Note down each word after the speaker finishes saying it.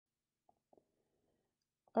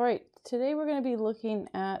All right, today we're going to be looking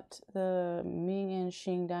at the Ming and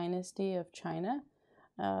Qing dynasty of China,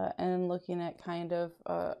 and looking at kind of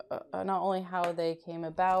not only how they came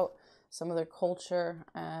about, some of their culture,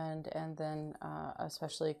 and then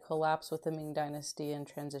especially collapse with the Ming dynasty and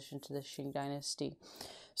transition to the Qing dynasty.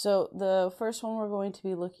 So the first one we're going to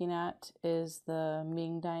be looking at is the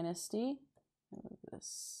Ming dynasty. Move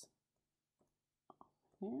this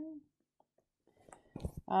here.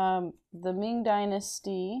 The Ming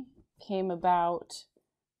dynasty came about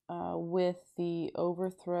with the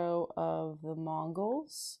overthrow of the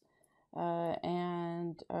Mongols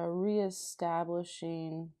and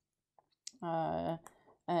reestablishing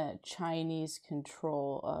Chinese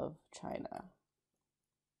control of China.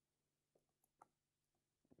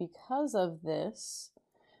 Because of this,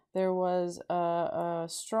 there was a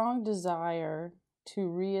strong desire to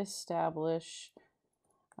reestablish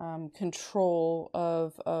control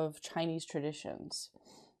of Chinese traditions.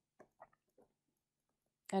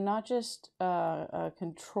 And not just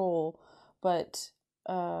control, but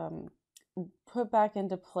put back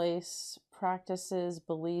into place practices,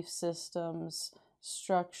 belief systems,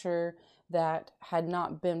 structure that had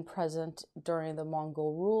not been present during the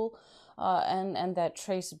Mongol rule, and that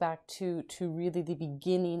traced back to really the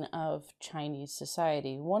beginning of Chinese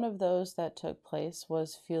society. One of those that took place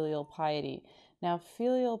was filial piety. Now,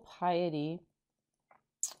 filial piety,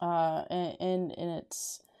 in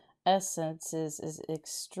its essence, is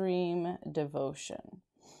extreme devotion.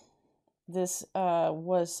 This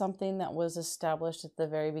was something that was established at the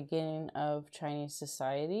very beginning of Chinese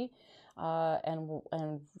society,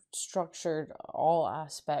 and structured all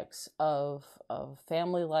aspects of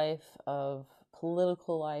family life, of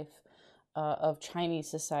political life, of Chinese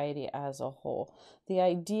society as a whole. The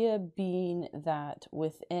idea being that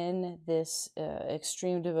within this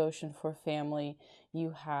extreme devotion for family,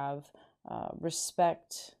 you have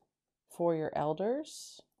respect for your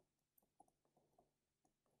elders,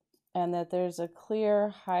 and that there's a clear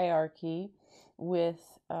hierarchy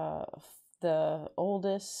with the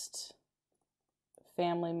oldest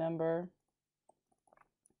family member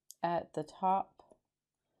at the top.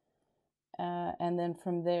 And then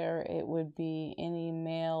from there, it would be any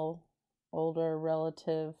male older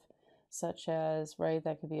relative, such as, right,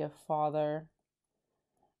 that could be a father.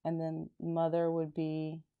 And then mother would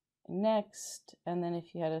be next. And then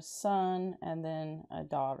if you had a son, and then a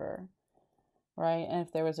daughter, right? And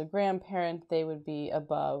if there was a grandparent, they would be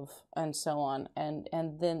above, and so on. And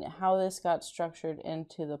then how this got structured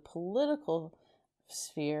into the political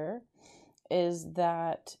sphere is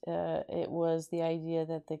that it was the idea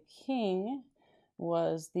that the king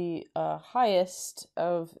was the highest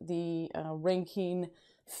of the ranking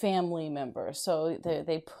family member. So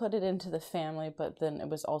they put it into the family, but then it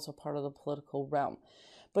was also part of the political realm.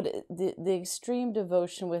 But the extreme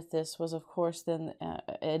devotion with this was, of course, then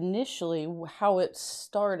initially how it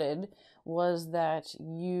started was that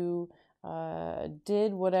you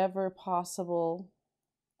did whatever possible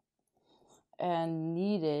and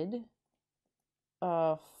needed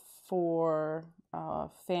for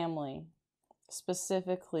family,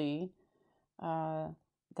 specifically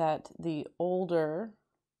that the older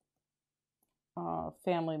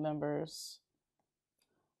family members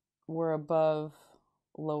were above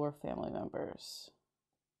lower family members,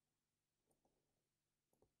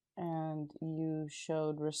 and you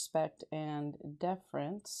showed respect and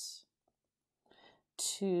deference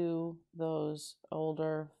to those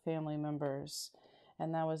older family members.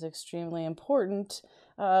 And that was extremely important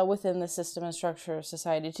within the system and structure of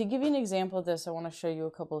society. To give you an example of this, I want to show you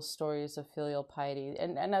a couple of stories of filial piety.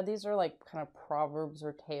 And now these are like kind of proverbs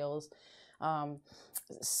or tales.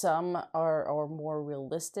 Some are more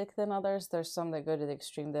realistic than others. There's some that go to the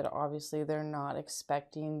extreme that obviously they're not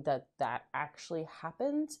expecting that actually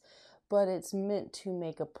happens, but it's meant to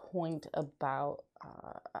make a point about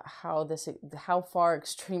how far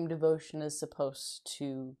extreme devotion is supposed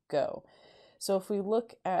to go. So if we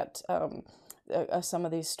look at some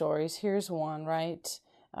of these stories, here's one, right?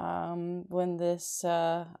 When this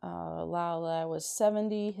Lao was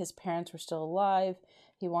 70, his parents were still alive.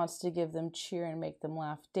 He wants to give them cheer and make them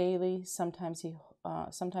laugh daily. Sometimes he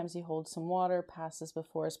holds some water, passes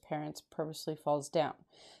before his parents, purposely falls down.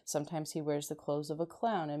 Sometimes he wears the clothes of a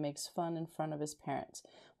clown and makes fun in front of his parents,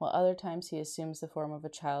 while other times he assumes the form of a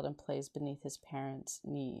child and plays beneath his parents'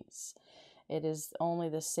 knees. It is only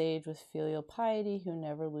the sage with filial piety who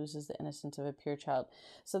never loses the innocence of a pure child.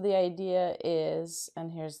 So the idea is,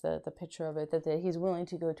 and here's the picture of it, that he's willing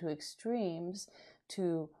to go to extremes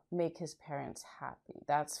to make his parents happy.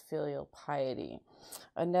 That's filial piety.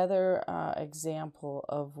 Another example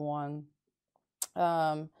of one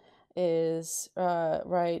is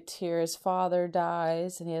right here. His father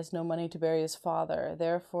dies and he has no money to bury his father.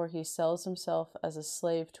 Therefore, he sells himself as a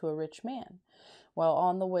slave to a rich man. While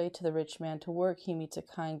on the way to the rich man to work, he meets a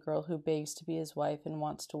kind girl who begs to be his wife and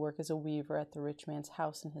wants to work as a weaver at the rich man's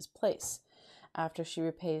house in his place. After she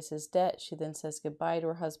repays his debt, she then says goodbye to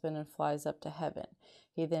her husband and flies up to heaven.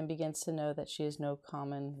 He then begins to know that she is no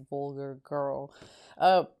common, vulgar girl.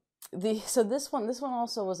 So this one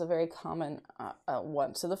also was a very common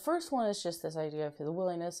one. So the first one is just this idea of the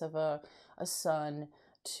willingness of a son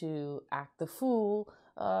to act the fool,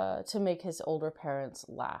 to make his older parents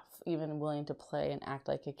laugh, even willing to play and act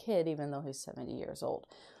like a kid, even though he's 70 years old.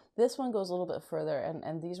 This one goes a little bit further,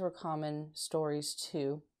 and these were common stories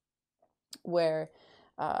too, where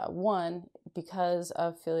one, because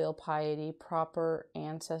of filial piety, proper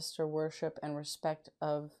ancestor worship and respect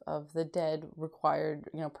of the dead required,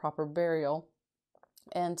 proper burial.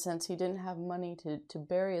 And since he didn't have money to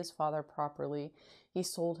bury his father properly, he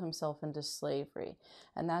sold himself into slavery.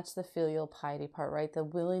 And that's the filial piety part, right? The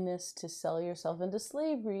willingness to sell yourself into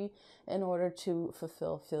slavery in order to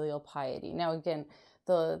fulfill filial piety. Now, again,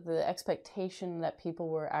 the expectation that people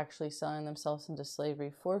were actually selling themselves into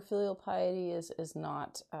slavery for filial piety is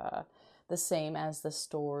not the same as the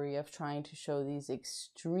story of trying to show these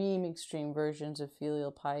extreme versions of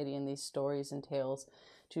filial piety in these stories and tales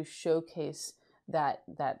to showcase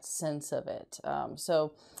that sense of it.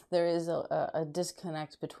 So there is a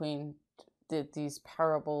disconnect between these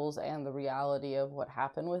parables and the reality of what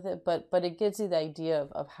happened with it, but it gives you the idea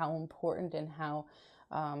of how important and how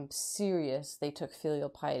serious they took filial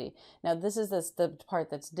piety. Now, this is the part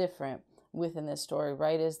that's different within this story,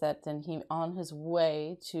 right? Is that then he, on his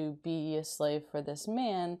way to be a slave for this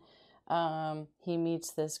man, he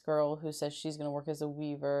meets this girl who says she's going to work as a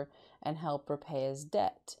weaver and help repay his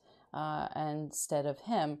debt instead of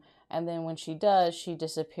him. And then when she does, she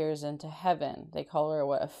disappears into heaven. They call her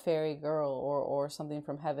a fairy girl or something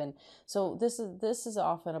from heaven. So this is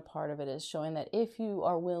often a part of it, is showing that if you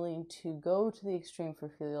are willing to go to the extreme for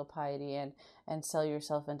filial piety and sell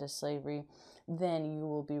yourself into slavery, then you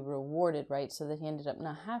will be rewarded, right? So that he ended up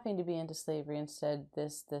not having to be into slavery. Instead,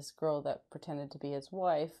 this girl that pretended to be his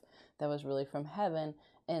wife, that was really from heaven,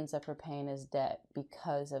 ends up repaying his debt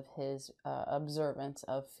because of his observance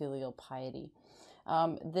of filial piety.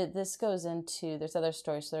 This goes into, there's other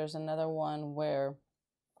stories. So there's another one where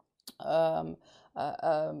a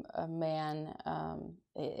man,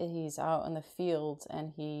 he's out in the fields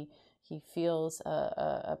and he feels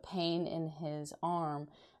a pain in his arm,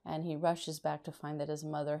 and he rushes back to find that his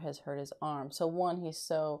mother has hurt his arm. So one, he's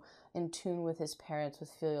so in tune with his parents with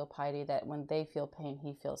filial piety that when they feel pain,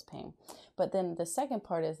 he feels pain. But then the second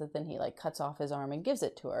part is that then he cuts off his arm and gives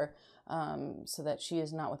it to her, so that she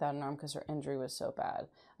is not without an arm because her injury was so bad.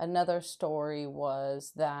 Another story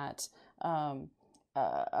was that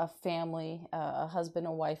a family, a husband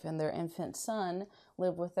and wife and their infant son,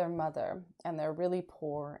 live with their mother, and they're really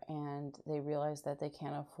poor, and they realize that they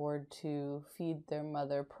can't afford to feed their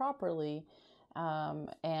mother properly,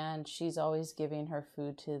 and she's always giving her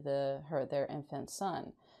food to their infant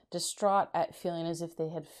son. Distraught at feeling as if they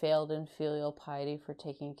had failed in filial piety for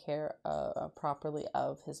taking care properly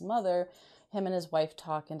of his mother, him and his wife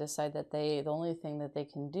talk and decide that the only thing that they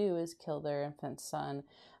can do is kill their infant son,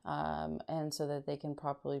 and so that they can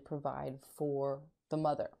properly provide for the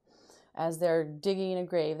mother. As they're digging a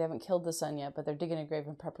grave, they haven't killed the son yet, but they're digging a grave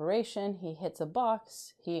in preparation. He hits a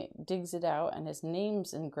box, he digs it out, and his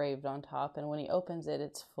name's engraved on top. And when he opens it,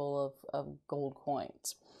 it's full of gold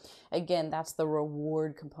coins. Again, that's the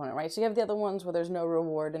reward component, right? So you have the other ones where there's no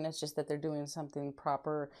reward and it's just that they're doing something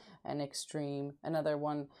proper and extreme. Another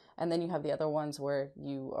one, and then you have the other ones where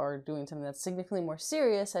you are doing something that's significantly more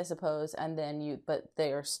serious, I suppose, and then but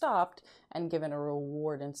they are stopped and given a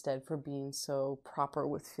reward instead for being so proper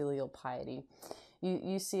with filial piety.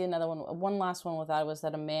 You see another one last one with that was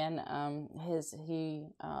that a man,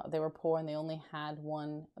 they were poor and they only had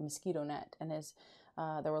one mosquito net, and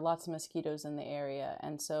there were lots of mosquitoes in the area,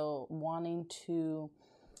 and so wanting to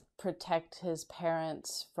protect his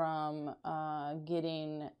parents from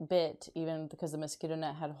getting bit, even because the mosquito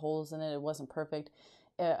net had holes in it, it wasn't perfect.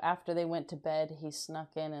 After they went to bed, he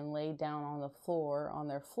snuck in and laid down on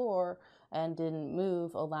their floor, and didn't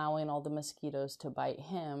move, allowing all the mosquitoes to bite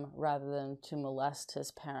him rather than to molest his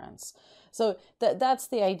parents. So that's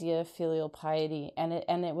the idea of filial piety, and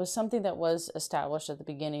it was something that was established at the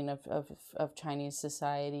beginning of Chinese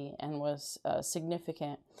society and was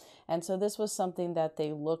significant. And so this was something that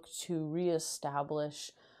they looked to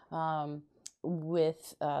reestablish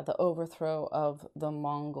with the overthrow of the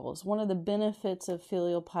Mongols. One of the benefits of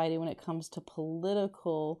filial piety when it comes to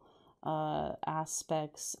political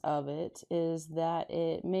aspects of it is that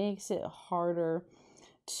it makes it harder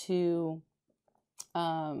to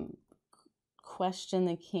question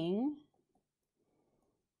the king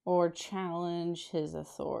or challenge his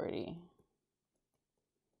authority.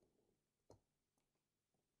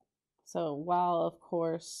 So while, of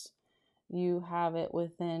course, you have it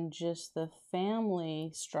within just the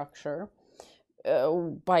family structure,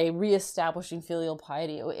 by reestablishing filial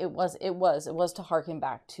piety, it was to harken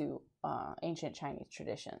back to ancient Chinese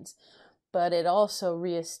traditions, but it also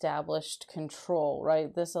reestablished control,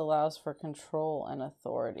 right? This allows for control and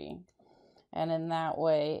authority. And in that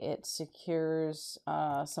way, it secures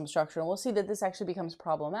some structure. And we'll see that this actually becomes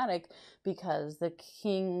problematic because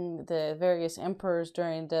the various emperors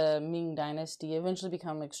during the Ming Dynasty eventually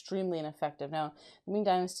become extremely ineffective. Now, the Ming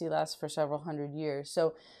Dynasty lasts for several hundred years.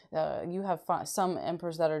 So you have some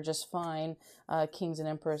emperors that are just fine, kings and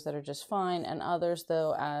emperors that are just fine, and others,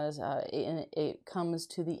 though, as it comes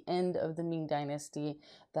to the end of the Ming Dynasty,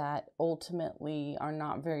 that ultimately are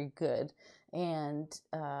not very good. And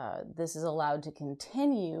this is allowed to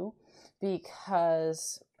continue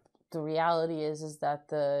because the reality is that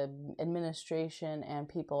the administration and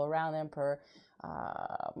people around the emperor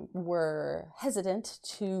were hesitant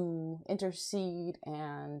to intercede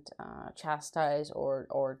and chastise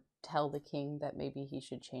or tell the king that maybe he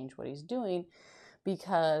should change what he's doing,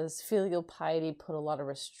 because filial piety put a lot of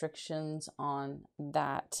restrictions on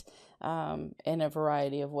that in a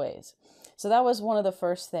variety of ways. So that was one of the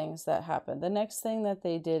first things that happened. The next thing that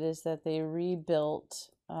they did is that they rebuilt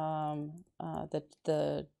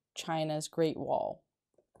the China's Great Wall,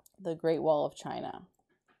 the Great Wall of China.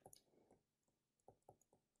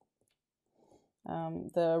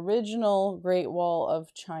 The original Great Wall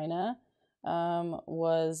of China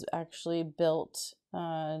was actually built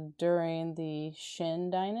during the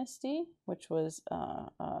Qing Dynasty, which was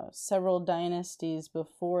several dynasties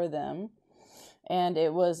before them. And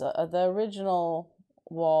it was the original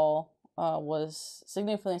wall was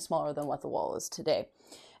significantly smaller than what the wall is today.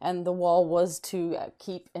 And the wall was to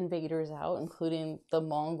keep invaders out, including the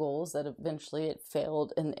Mongols, that eventually it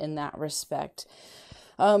failed in that respect.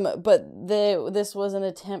 But this was an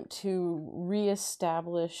attempt to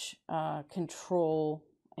reestablish control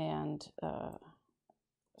and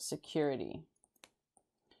security,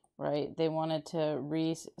 right? They wanted to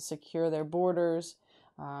re-secure their borders,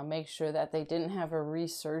 make sure that they didn't have a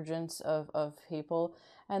resurgence of people.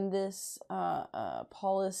 And this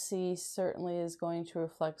policy certainly is going to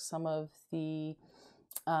reflect some of the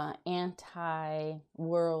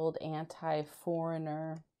anti-world,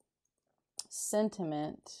 anti-foreigner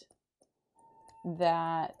sentiment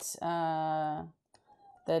that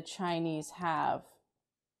the Chinese have.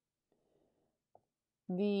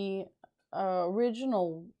 The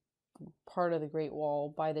original part of the Great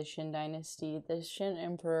Wall by the Qing Dynasty, the Qing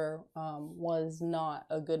Emperor was not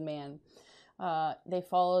a good man. They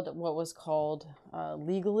followed what was called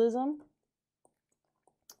legalism,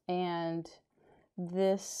 and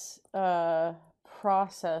this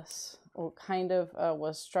process kind of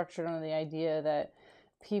was structured on the idea that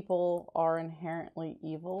people are inherently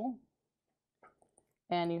evil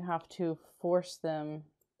and you have to force them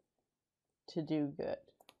to do good.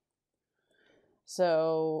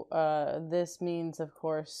 So this means, of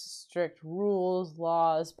course, strict rules,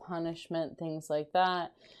 laws, punishment, things like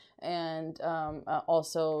that, and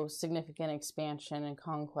also significant expansion and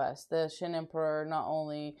conquest. The Qing Emperor not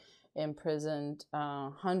only imprisoned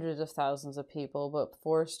hundreds of thousands of people, but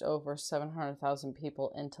forced over 700,000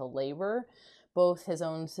 people into labor, both his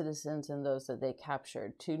own citizens and those that they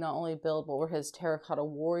captured, to not only build what were his terracotta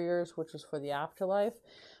warriors, which was for the afterlife,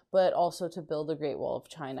 but also to build the Great Wall of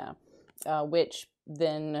China, which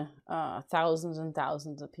then thousands and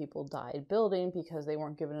thousands of people died building because they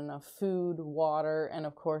weren't given enough food, water, and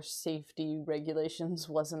of course safety regulations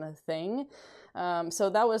wasn't a thing. So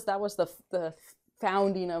that was the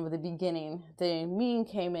founding of the beginning. The Ming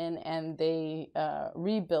came in and they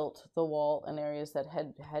rebuilt the wall in areas that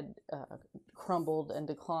had crumbled and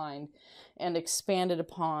declined, and expanded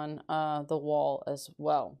upon the wall as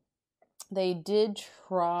well. They did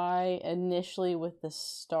try initially with the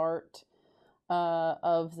start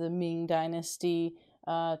of the Ming Dynasty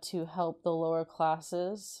to help the lower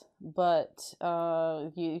classes, but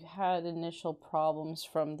you had initial problems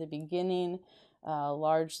from the beginning.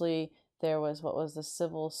 Largely, there was what was the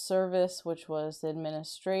civil service, which was the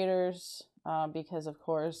administrators, because of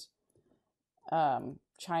course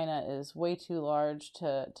China is way too large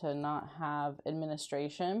to not have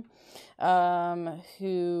administration,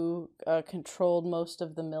 who controlled most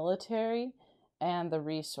of the military and the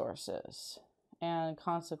resources. and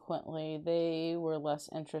consequently they were less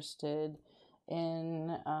interested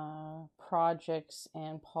in projects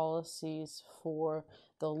and policies for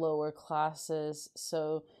the lower classes.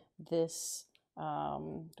 So this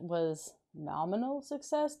was nominal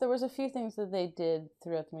success. There was a few things that they did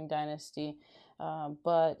throughout the Ming Dynasty,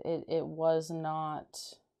 but it was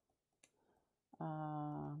not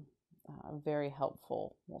very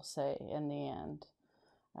helpful, we'll say, in the end.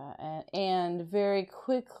 And very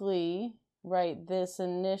quickly, right, this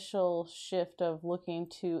initial shift of looking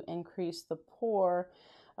to increase the poor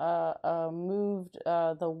moved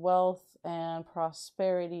the wealth and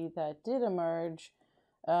prosperity that did emerge,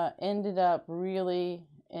 ended up really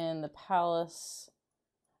in the palace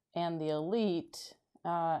and the elite,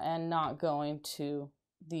 and not going to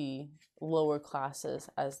the lower classes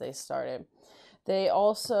as they started. They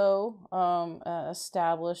also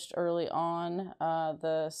established early on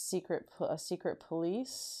the secret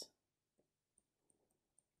police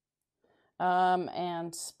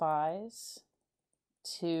and spies,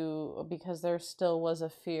 because there still was a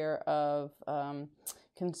fear of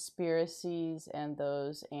conspiracies and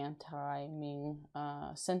those anti-Ming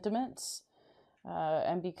sentiments.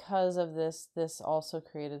 And because of this also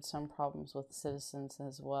created some problems with citizens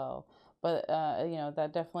as well. But,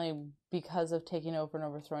 that definitely, because of taking over and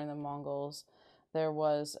overthrowing the Mongols, there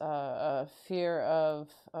was a fear of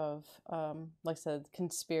like I said,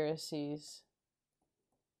 conspiracies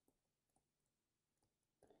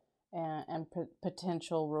and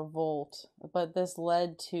potential revolt. But this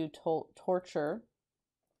led to torture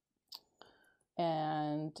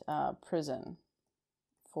and prison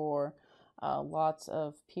for lots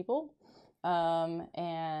of people,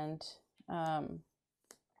 and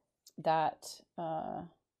that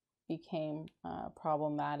became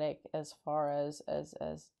problematic as far as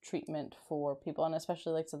treatment for people, and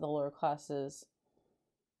especially like the lower classes.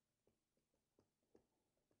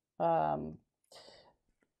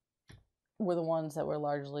 Were the ones that were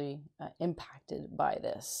largely impacted by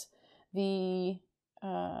this. The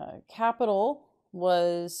capital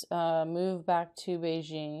was moved back to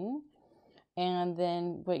Beijing, and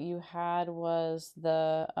then what you had was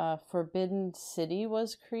the Forbidden City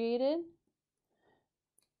was created,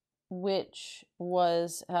 which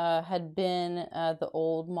was had been the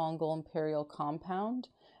old Mongol imperial compound,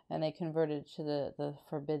 and they converted to the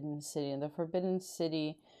Forbidden City. And the Forbidden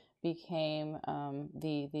City became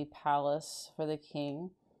the palace for the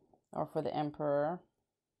king or for the emperor.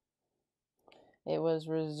 It was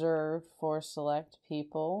reserved for select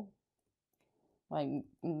people. Like,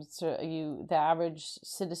 so the average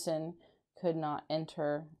citizen could not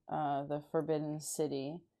enter the Forbidden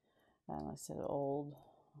City. And I said old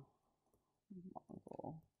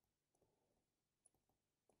Mongol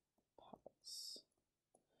palace.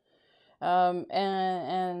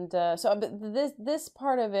 So but this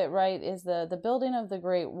part of it, right, is the building of the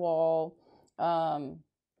Great Wall, the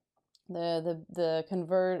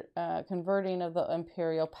converting of the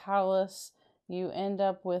imperial palace. You end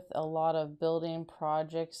up with a lot of building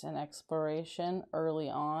projects and exploration early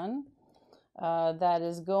on. That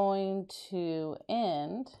is going to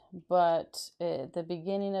end, but at the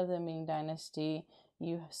beginning of the Ming Dynasty,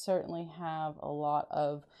 you certainly have a lot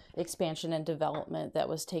of expansion and development that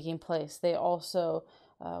was taking place. They also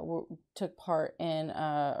took part in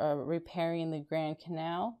repairing the Grand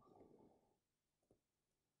Canal,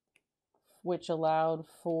 which allowed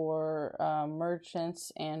for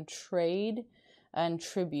merchants and trade and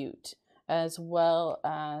tribute, as well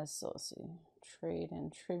as, so let's see, trade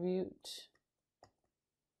and tribute.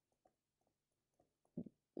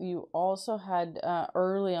 You also had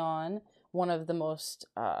early on one of the most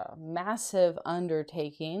massive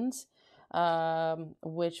undertakings,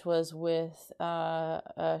 which was with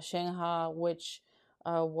Shanghai, which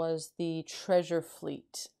was the treasure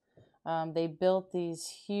fleet. They built these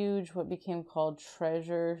huge, what became called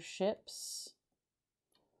treasure ships,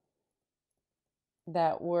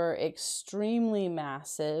 that were extremely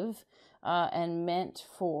massive and meant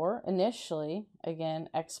for, initially, again,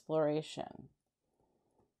 exploration.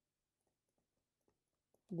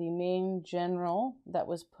 The Ming general that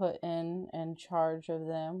was put in charge of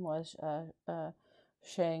them was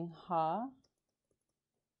Shanghai.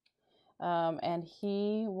 And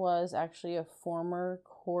he was actually a former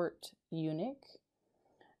court eunuch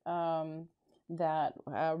that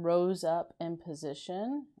rose up in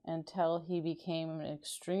position until he became an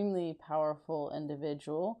extremely powerful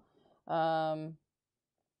individual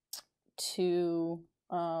to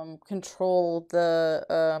control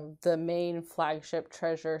the main flagship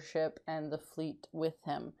treasure ship and the fleet with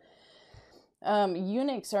him.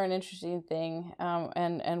 Eunuchs are an interesting thing,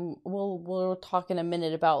 and we'll talk in a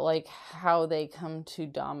minute about like how they come to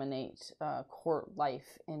dominate court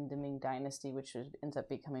life in the Ming Dynasty, which ends up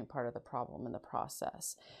becoming part of the problem in the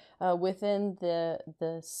process. Within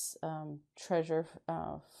this treasure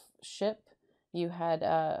ship, you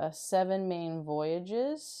had 7 main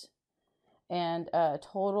voyages and a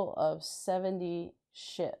total of 70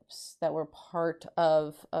 ships that were part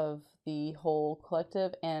of the whole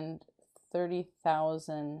collective, and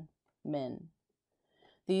 30,000 men.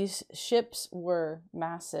 These ships were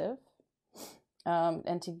massive.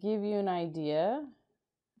 And to give you an idea,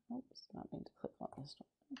 oops, not mean to click on this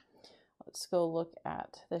one. Let's go look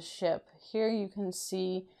at the ship. Here you can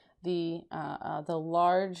see the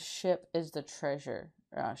large ship is the treasure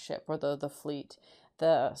ship, or the fleet.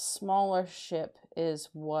 The smaller ship is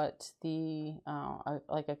what the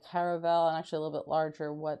like a caravel, and actually a little bit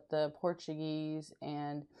larger, what the Portuguese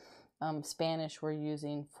and Spanish were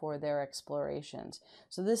using for their explorations.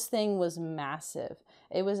 So this thing was massive.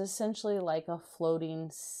 It was essentially like a floating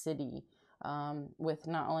city, with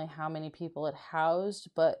not only how many people it housed,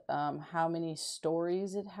 but how many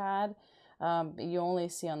stories it had. You only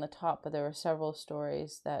see on the top, but there were several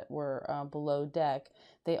stories that were below deck.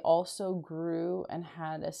 They also grew and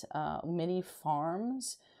had many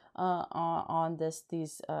farms on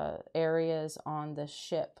these areas on the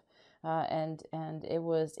ship. And it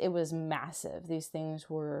was massive. These things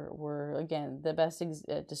were again, the best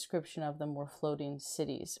description of them were floating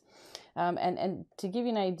cities. And to give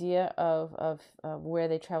you an idea of where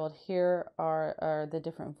they traveled, here are the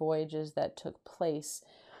different voyages that took place.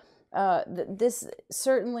 This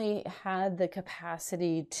certainly had the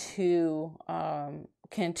capacity to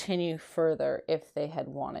continue further if they had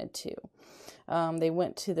wanted to. They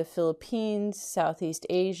went to the Philippines, Southeast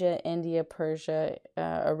Asia, India, Persia,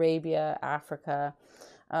 Arabia, Africa.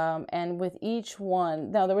 And with each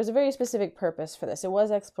one, now there was a very specific purpose for this. It was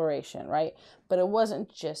exploration, right? But it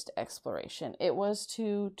wasn't just exploration. It was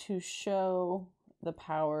to show the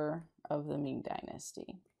power of the Ming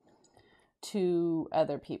Dynasty to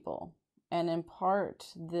other people. And in part,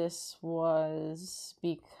 this was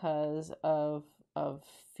because of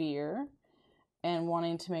fear and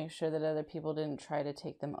wanting to make sure that other people didn't try to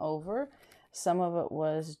take them over. Some of it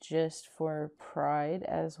was just for pride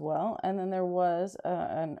as well. And then there was,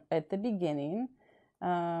 at the beginning,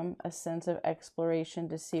 a sense of exploration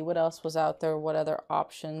to see what else was out there, what other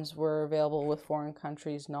options were available with foreign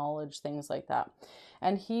countries, knowledge, things like that.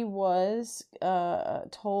 And he was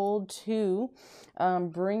told to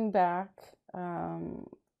bring back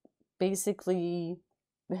basically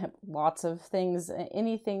lots of things,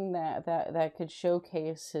 anything that could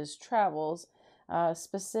showcase his travels,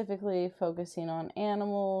 specifically focusing on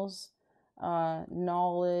animals,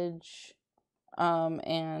 knowledge,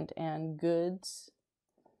 and goods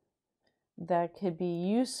that could be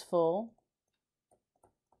useful,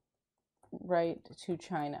 right, to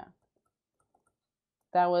China.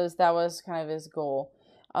 That was kind of his goal.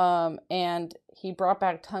 And he brought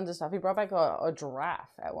back tons of stuff. He brought back a giraffe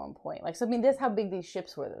at one point. Like, so I mean, that's how big these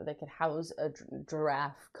ships were. They could house a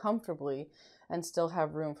giraffe comfortably and still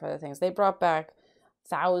have room for other things. They brought back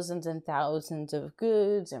thousands and thousands of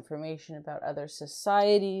goods, information about other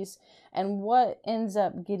societies. And what ends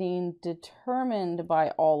up getting determined by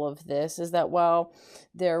all of this is that while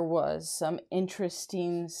there was some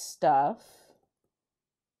interesting stuff,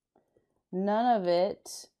 none of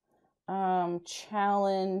it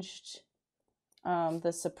challenged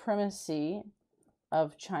the supremacy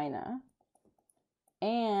of China.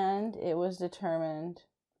 And it was determined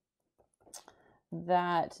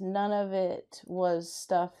that none of it was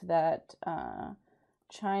stuff that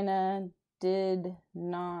China did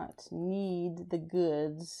not need the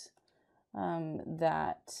goods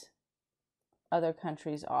that other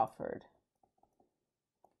countries offered.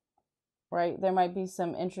 Right? There might be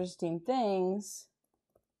some interesting things,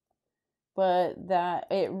 but that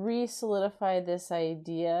it re-solidified this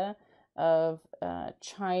idea of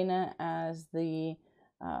China as the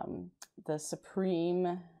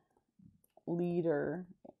supreme leader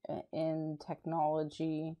in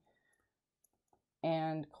technology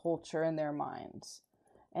and culture in their minds.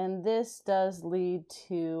 And this does lead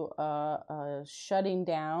to a shutting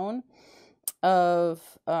down of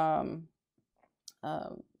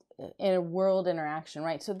in a world interaction,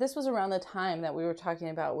 right? So this was around the time that we were talking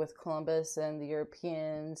about with Columbus and the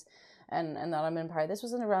Europeans and the Ottoman Empire. This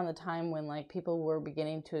wasn't around the time when like people were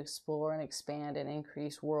beginning to explore and expand and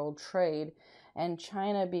increase world trade, and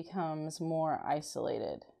China becomes more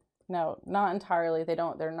isolated. Now, not entirely.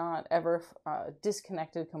 They're not ever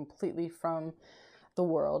disconnected completely from the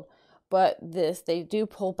world, But they do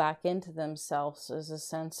pull back into themselves as a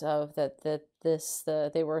sense of they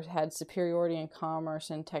had superiority in commerce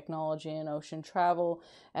and technology and ocean travel,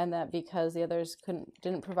 and that because the others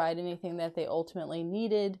didn't provide anything that they ultimately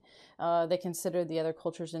needed, they considered the other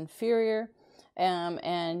cultures inferior,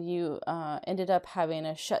 and you ended up having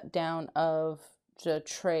a shutdown of the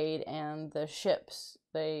trade and the ships.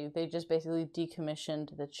 They just basically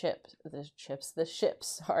decommissioned the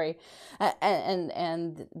ships, sorry,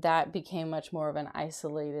 and that became much more of an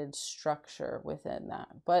isolated structure within that.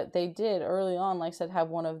 But they did early on, like I said, have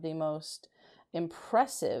one of the most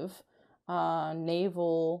impressive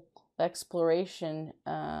naval exploration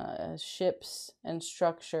ships and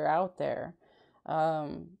structure out there.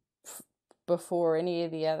 Before any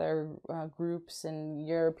of the other groups and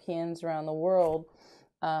Europeans around the world,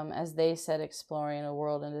 as they said, exploring a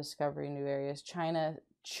world and discovering new areas. China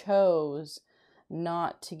chose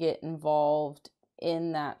not to get involved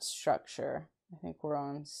in that structure. I think we're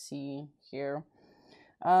on C here.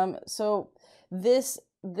 So this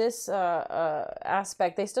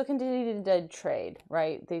aspect, they still continued to trade,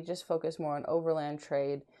 right? They just focus more on overland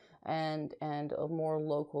trade and a more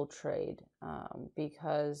local trade,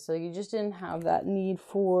 because so you just didn't have that need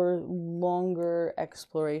for longer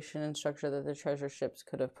exploration and structure that the treasure ships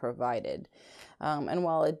could have provided. And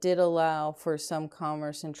while it did allow for some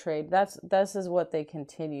commerce and trade, this is what they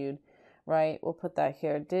continued, right? We'll put that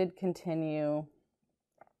here. It did continue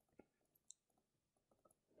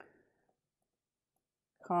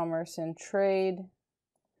commerce and trade.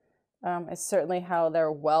 It's certainly how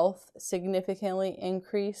their wealth significantly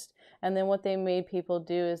increased. And then what they made people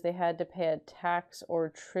do is they had to pay a tax or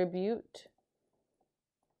tribute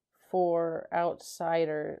for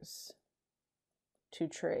outsiders to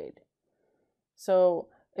trade. So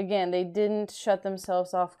again, they didn't shut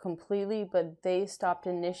themselves off completely, but they stopped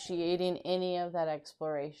initiating any of that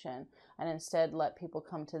exploration and instead let people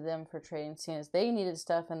come to them for trading, seeing as they needed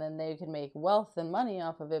stuff and then they could make wealth and money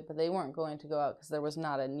off of it, but they weren't going to go out because there was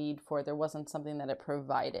not a need for it. There wasn't something that it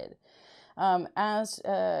provided. As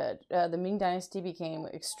the Ming Dynasty became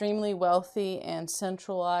extremely wealthy and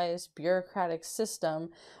centralized bureaucratic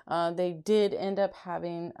system, they did end up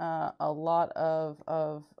having a lot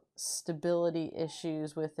of stability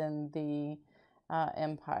issues within the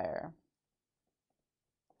empire.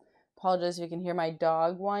 Apologize if you can hear my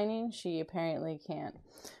dog whining. She apparently can't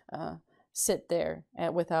sit there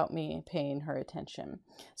without me paying her attention.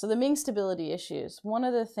 So the Ming stability issues. One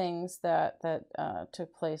of the things that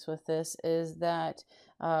took place with this is that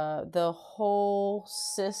the whole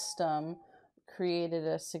system created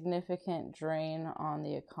a significant drain on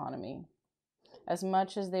the economy. As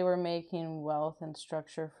much as they were making wealth and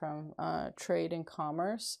structure from trade and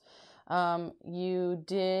commerce, you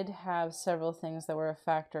did have several things that were a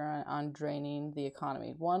factor on draining the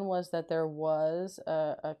economy. One was that there was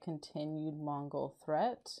a continued Mongol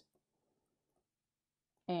threat.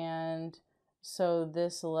 And so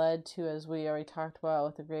this led to, as we already talked about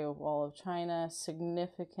with the Great Wall of China,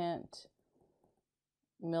 significant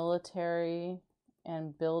military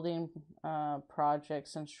and building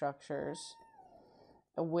projects and structures,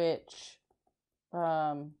 which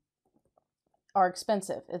are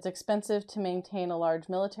expensive. It's expensive to maintain a large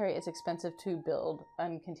military. It's expensive to build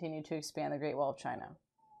and continue to expand the Great Wall of China.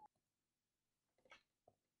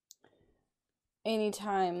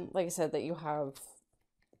 Anytime, like I said, that you have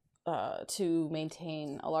to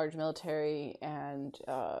maintain a large military and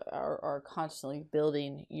are constantly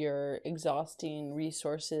building, you're exhausting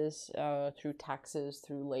resources through taxes,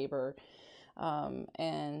 through labor,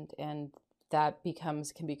 and that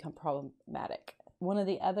can become problematic. One of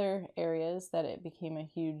the other areas that it became a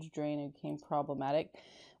huge drain and became problematic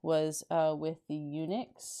was with the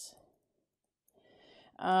eunuchs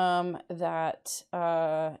that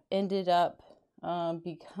ended up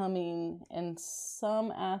becoming, in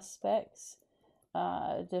some aspects,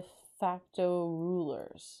 de facto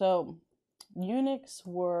rulers. So eunuchs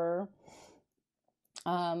were,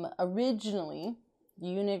 originally,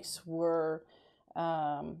 eunuchs were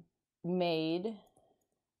made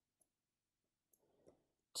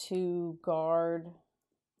to guard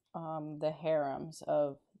the harems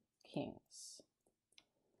of kings.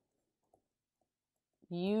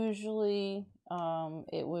 Usually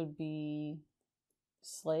it would be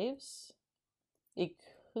slaves. It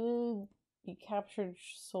could be captured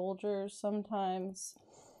soldiers sometimes,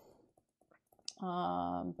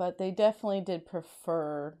 but they definitely did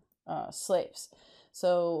prefer slaves.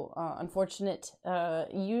 So unfortunate,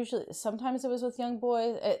 usually, sometimes it was with young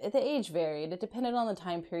boys. The age varied. It depended on the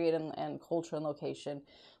time period and culture and location.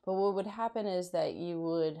 But what would happen is that you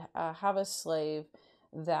would have a slave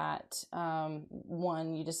that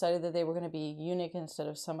one, you decided that they were going to be eunuch instead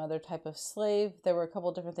of some other type of slave. There were a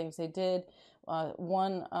couple different things they did.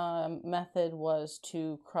 One method was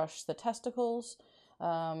to crush the testicles,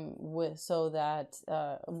 so that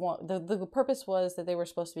the purpose was that they were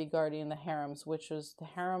supposed to be guarding the harems, the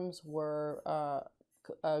harems were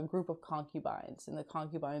a group of concubines, and the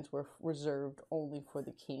concubines were reserved only for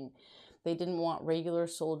the king. They didn't want regular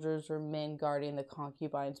soldiers or men guarding the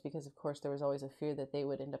concubines because, of course, there was always a fear that they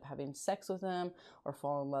would end up having sex with them or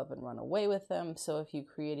fall in love and run away with them. So if you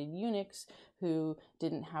created eunuchs who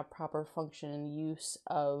didn't have proper function and use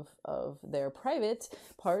of their private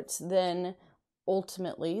parts, then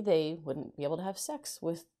ultimately they wouldn't be able to have sex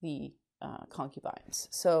with the concubines.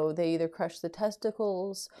 So they either crushed the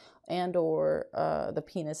testicles and or the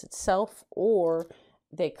penis itself, or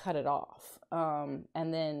they cut it off.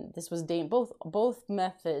 And then this was both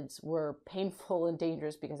methods were painful and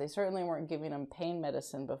dangerous because they certainly weren't giving them pain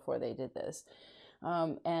medicine before they did this.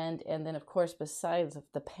 And then, of course, besides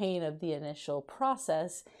the pain of the initial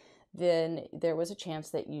process, then there was a chance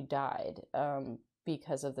that you died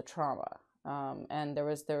because of the trauma. And there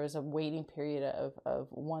was a waiting period of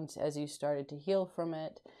once as you started to heal from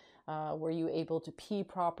it. Were you able to pee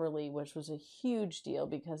properly, which was a huge deal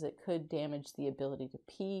because it could damage the ability to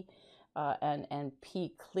pee and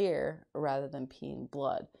pee clear rather than peeing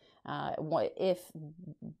blood. If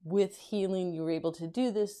with healing you were able to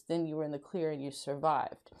do this, then you were in the clear and you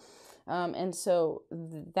survived. And so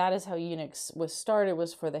that is how eunuchs was started,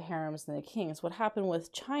 was for the harems and the kings. What happened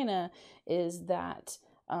with China is that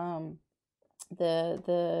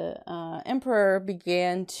the emperor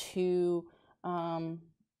began to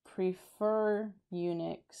prefer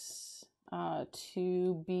eunuchs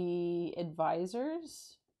to be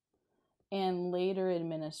advisors and later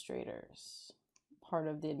administrators, part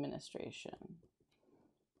of the administration.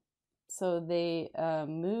 So they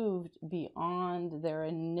moved beyond their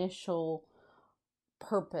initial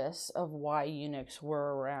purpose of why eunuchs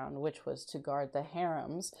were around, which was to guard the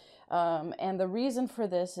harems. And the reason for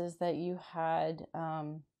this is that you had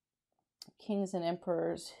kings and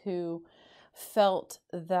emperors who felt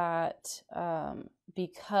that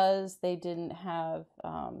because they didn't have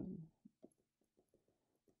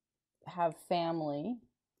family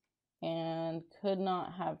and could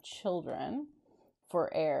not have children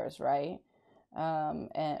for heirs, right?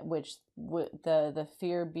 And which the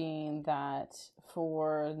fear being that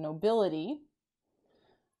for nobility,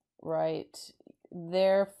 right,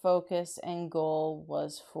 their focus and goal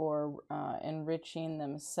was for enriching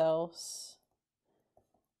themselves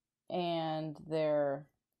and their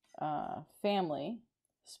family,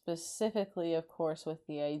 specifically, of course, with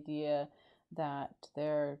the idea that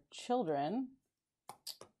their children,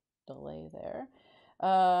 delay there,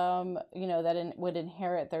 that would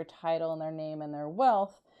inherit their title and their name and their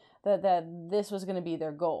wealth, that this was going to be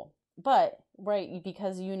their goal. But, right,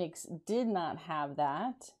 because eunuchs did not have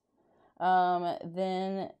that,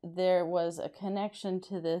 then there was a connection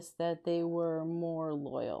to this that they were more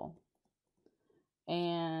loyal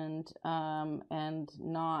and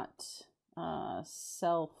not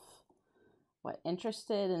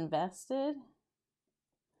interested, invested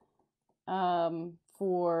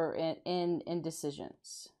for in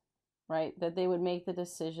decisions, right? That they would make the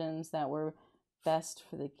decisions that were best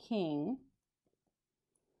for the king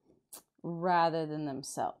rather than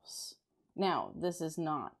themselves. Now, this is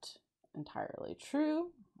not entirely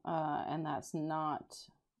true, and that's not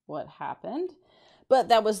what happened. But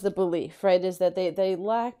that was the belief, right? Is that they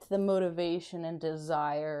lacked the motivation and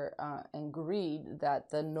desire and greed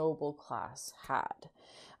that the noble class had.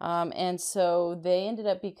 And so they ended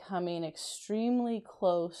up becoming extremely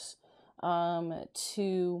close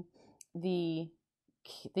to the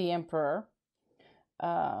emperor.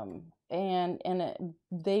 They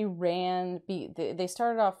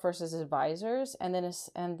started off first as advisors, and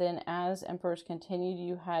then as emperors continued,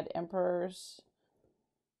 you had emperors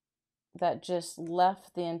that just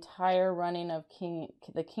left the entire running of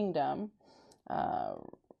the kingdom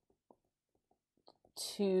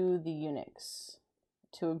to the eunuchs,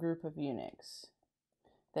 to a group of eunuchs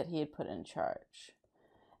that he had put in charge.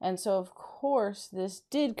 And so, of course, this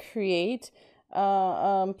did create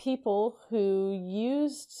people who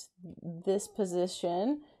used this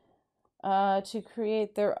position to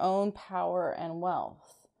create their own power and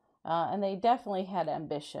wealth. And they definitely had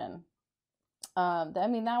ambition. That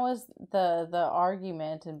was the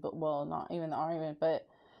argument, not even the argument, but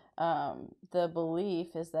the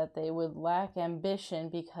belief is that they would lack ambition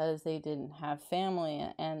because they didn't have family,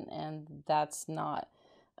 and that's not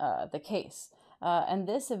the case. And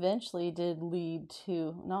this eventually did lead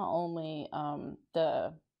to not only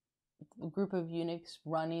the group of eunuchs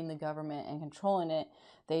running the government and controlling it,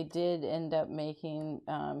 they did end up making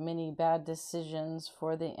many bad decisions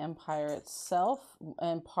for the empire itself,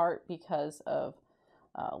 in part because of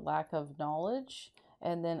lack of knowledge,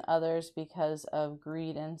 and then others because of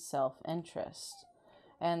greed and self-interest.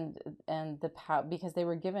 And because they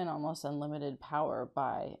were given almost unlimited power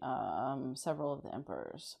by several of the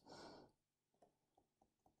emperors.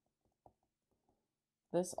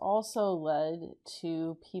 This also led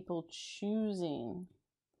to people choosing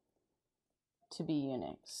to be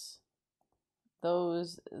eunuchs.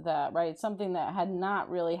 Those that, right, something that had not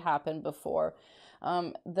really happened before.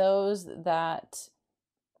 Those that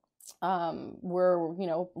were,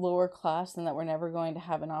 lower class and that were never going to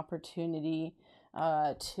have an opportunity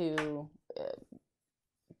to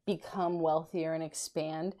become wealthier and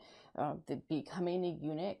expand. Becoming a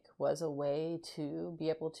eunuch was a way to be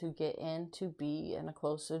able to get in to be a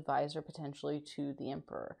close advisor potentially to the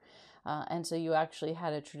emperor. And so you actually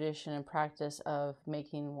had a tradition and practice of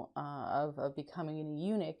making of becoming a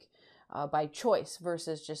eunuch by choice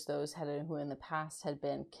versus just those who in the past had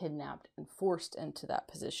been kidnapped and forced into that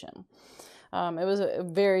position. It was a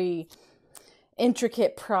very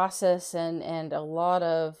intricate process and a lot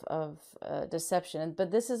of deception.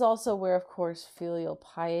 But this is also where, of course, filial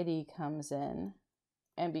piety comes in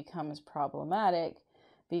and becomes problematic,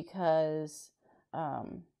 because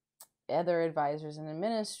other advisors and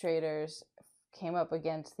administrators came up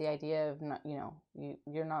against the idea of,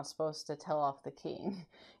 you're not supposed to tell off the king.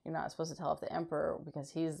 You're not supposed to tell off the emperor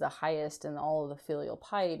because he's the highest in all of the filial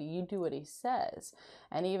piety. You do what he says.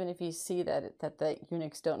 And even if you see that the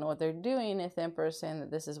eunuchs don't know what they're doing, if the emperor is saying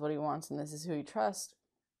that this is what he wants and this is who he trusts,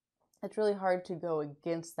 it's really hard to go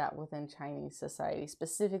against that within Chinese society,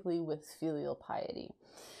 specifically with filial piety.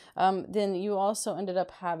 Then you also ended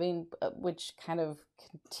up having, which kind of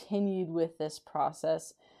continued with this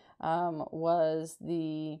process, was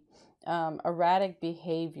the erratic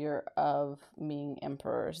behavior of Ming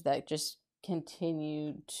emperors that just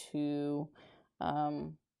continued to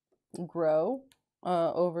grow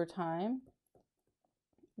over time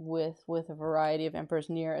with a variety of emperors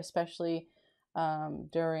near, especially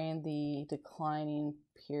during the declining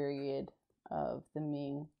period of the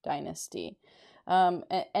Ming Dynasty. And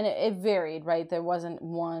it varied, right? There wasn't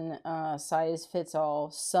one size fits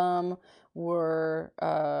all. Some were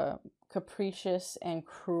capricious and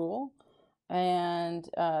cruel, and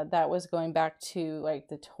that was going back to like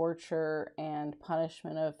the torture and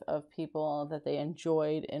punishment of people that they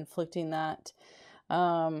enjoyed inflicting that.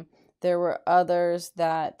 There were others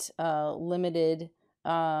that limited,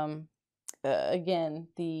 again,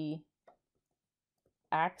 the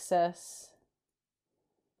access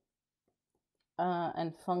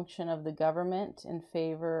and function of the government in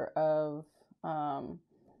favor of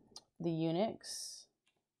the eunuchs.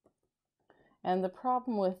 And the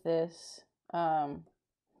problem with this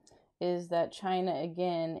is that China,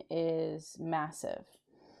 again, is massive,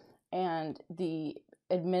 and the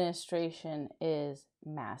administration is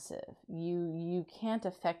massive. You can't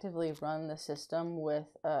effectively run the system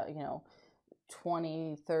with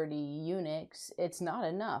 20, 30 eunuchs. It's not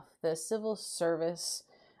enough. The civil service,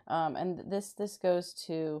 and this goes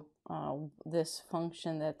to this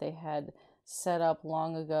function that they had set up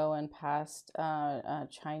long ago in past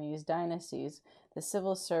Chinese dynasties. The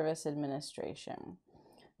civil service administration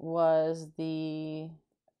was the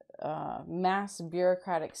mass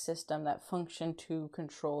bureaucratic system that functioned to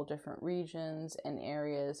control different regions and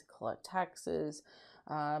areas, collect taxes,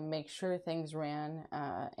 make sure things ran,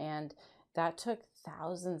 and that took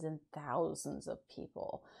thousands and thousands of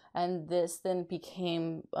people. And this then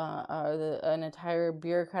became an entire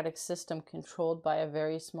bureaucratic system controlled by a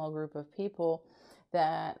very small group of people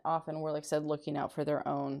that often were, like I said, looking out for their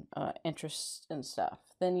own interests and stuff.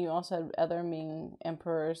 Then you also had other Ming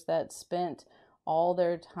emperors that spent all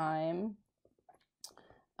their time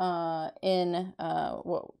in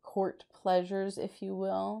court pleasures, if you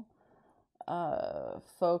will,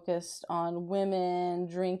 focused on women,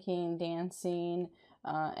 drinking, dancing,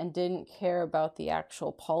 and didn't care about the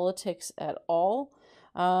actual politics at all.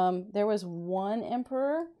 There was one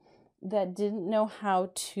emperor that didn't know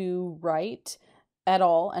how to write at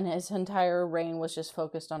all, and his entire reign was just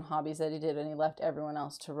focused on hobbies that he did, and he left everyone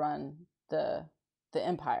else to run the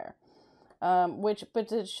empire.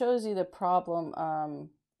 But it shows you the problem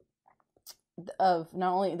of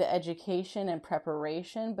not only the education and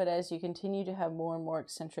preparation, but as you continue to have more and more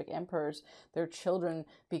eccentric emperors, their children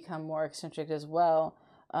become more eccentric as well.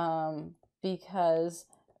 Because,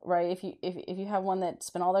 right, if you have one that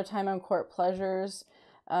spent all their time on court pleasures,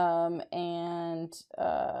 and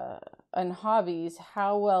hobbies.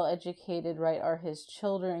 How well educated, right, are his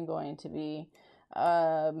children going to be,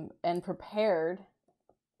 and prepared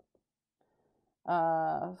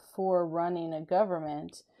for running a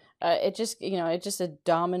government? It just, it's just a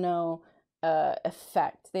domino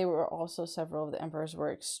effect. They were also, several of the emperors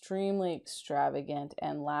were extremely extravagant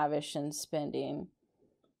and lavish in spending.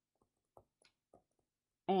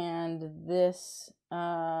 And this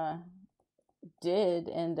did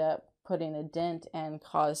end up putting a dent and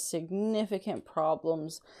caused significant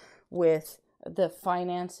problems with the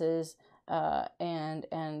finances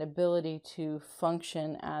and ability to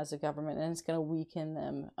function as a government, and it's going to weaken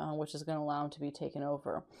them, which is going to allow them to be taken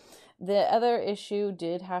over. The other issue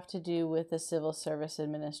did have to do with the civil service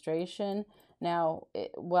administration. Now,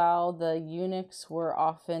 while the eunuchs were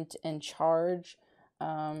often in charge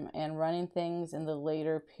and running things in the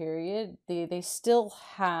later period, they still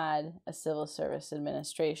had a civil service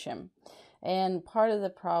administration. And part of the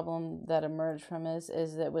problem that emerged from this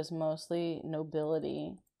is that it was mostly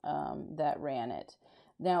nobility that ran it.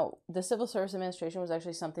 Now, the civil service administration was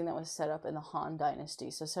actually something that was set up in the Han Dynasty,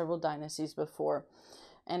 so several dynasties before.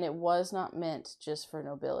 And it was not meant just for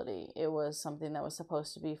nobility. It was something that was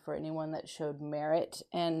supposed to be for anyone that showed merit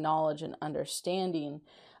and knowledge and understanding.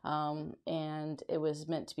 And it was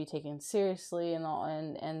meant to be taken seriously and all,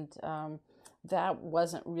 and that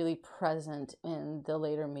wasn't really present in the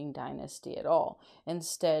later Ming Dynasty at all.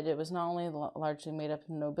 Instead, it was not only largely made up of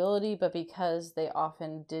nobility, but because they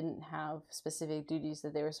often didn't have specific duties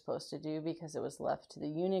that they were supposed to do, because it was left to the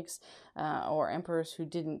eunuchs or emperors who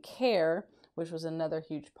didn't care, which was another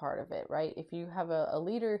huge part of it, right? If you have a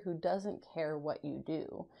leader who doesn't care what you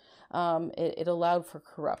do, it allowed for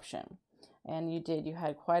corruption. And you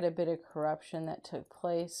had quite a bit of corruption that took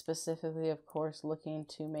place, specifically, of course, looking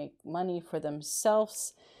to make money for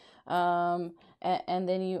themselves. And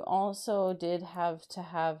then you also did have to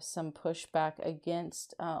have some pushback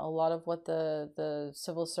against a lot of what the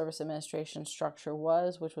civil service administration structure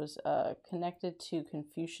was, which was connected to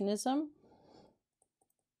Confucianism.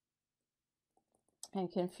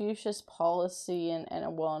 And Confucius policy and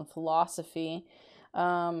philosophy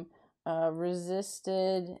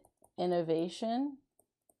resisted innovation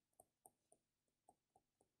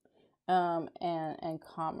and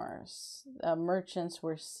commerce. Merchants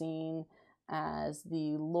were seen as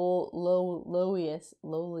the lowest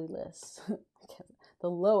the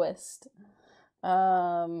lowest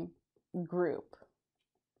group,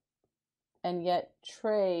 and yet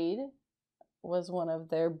trade was one of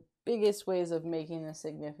their biggest ways of making a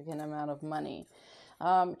significant amount of money.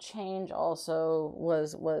 Change also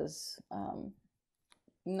was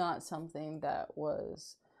not something that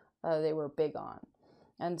was they were big on,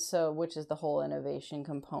 and so, which is the whole innovation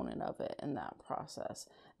component of it in that process.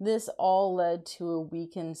 This all led to a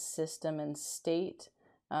weakened system and state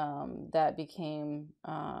that became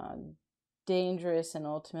dangerous and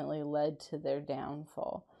ultimately led to their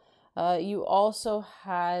downfall. You also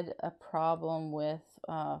had a problem with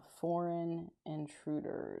foreign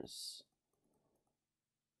intruders.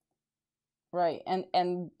 Right,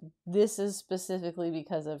 and this is specifically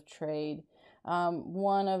because of trade.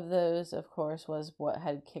 One of those, of course, was what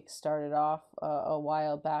had kick-started off a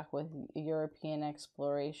while back with European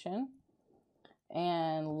exploration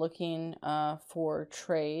and looking for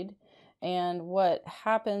trade. And what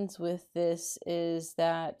happens with this is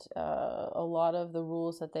that a lot of the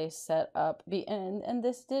rules that they set up, and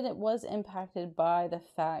this was impacted by the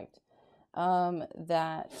fact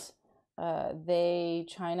that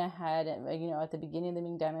China had, at the beginning of the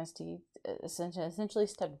Ming Dynasty, essentially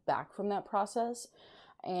stepped back from that process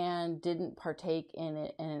and didn't partake in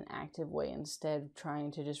it in an active way, instead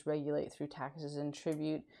trying to just regulate through taxes and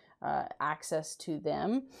tribute access to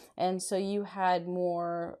them. And so you had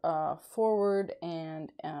more forward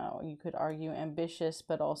and you could argue ambitious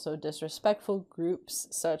but also disrespectful groups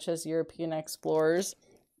such as European explorers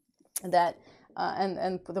that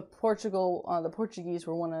and the Portuguese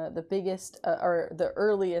were one of the biggest or the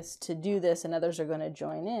earliest to do this, and others are going to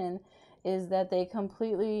join in, is that they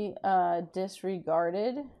completely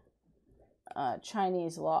disregarded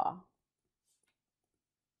Chinese law.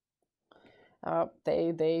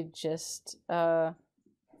 They just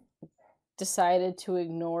decided to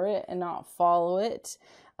ignore it and not follow it,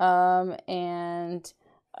 and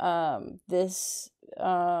this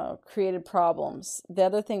created problems. The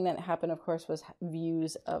other thing that happened, of course, was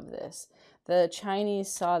views of this. The Chinese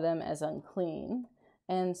saw them as unclean,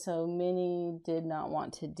 and so many did not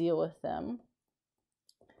want to deal with them.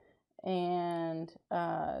 And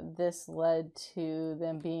this led to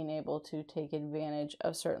them being able to take advantage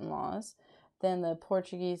of certain laws Then the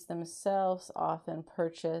Portuguese themselves often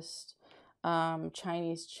purchased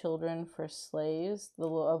Chinese children for slaves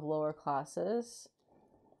of lower classes.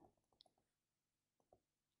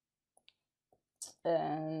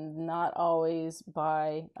 And not always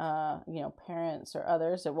by, parents or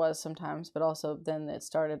others. It was sometimes, but also then it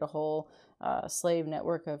started a whole slave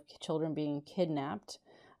network of children being kidnapped.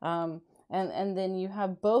 And then you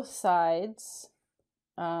have both sides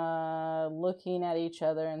looking at each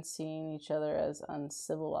other and seeing each other as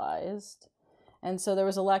uncivilized. And so there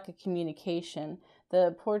was a lack of communication.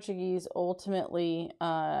 The Portuguese ultimately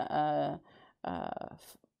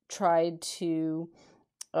tried to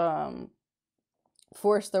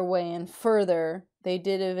force their way in further. They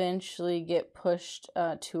did eventually get pushed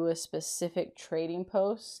to a specific trading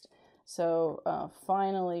post. So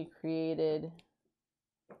finally created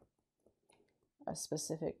a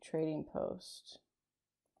specific trading post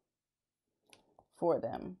for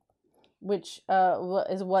them, which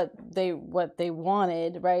is what they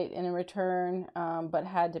wanted, right? And in return, but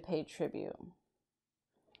had to pay tribute.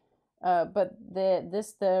 But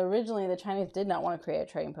originally the Chinese did not want to create a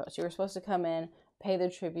trading post. You were supposed to come in, pay the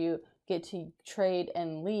tribute, get to trade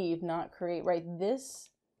and leave, not create, right? This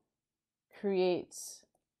creates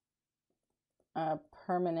a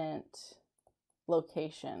permanent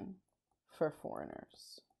location for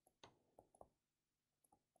foreigners.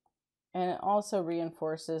 And it also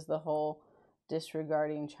reinforces the whole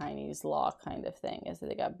disregarding Chinese law kind of thing, is that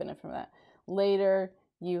they got benefit from that. Later,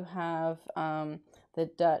 you have the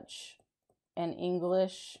Dutch and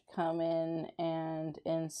English come in and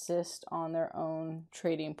insist on their own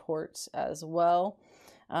trading ports as well.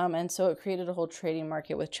 And so it created a whole trading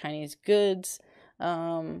market with Chinese goods,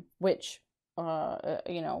 which,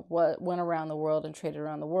 went around the world and traded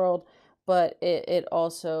around the world. But it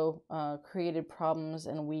also created problems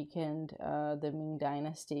and weakened the Ming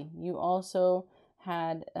Dynasty. You also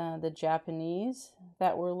had the Japanese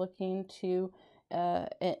that were looking to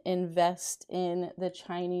invest in the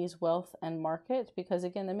Chinese wealth and market, because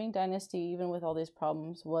again, the Ming Dynasty, even with all these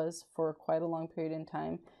problems, was for quite a long period in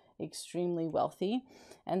time extremely wealthy.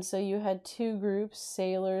 And so you had two groups,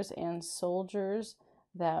 sailors and soldiers,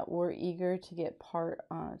 that were eager to take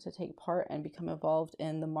part and become involved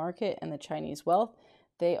in the market and the Chinese wealth.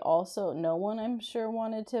 They also, no one, I'm sure,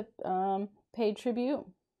 wanted to pay tribute.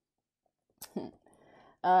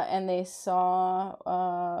 And they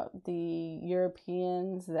saw the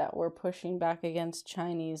Europeans that were pushing back against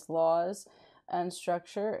Chinese laws and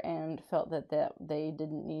structure and felt that they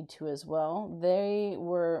didn't need to as well. They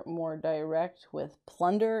were more direct with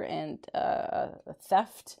plunder and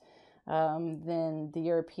theft than the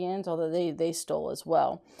Europeans, although they stole as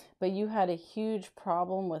well. But you had a huge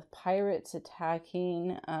problem with pirates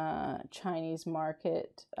attacking Chinese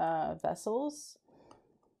market vessels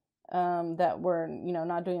that were,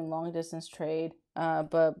 not doing long distance trade,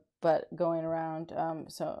 but going around,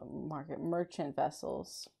 merchant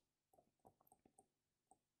vessels,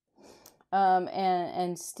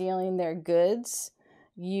 and stealing their goods.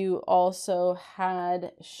 You also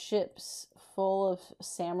had ships full of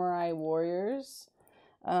samurai warriors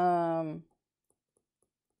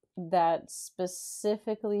that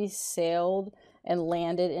specifically sailed and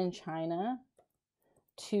landed in China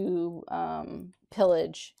to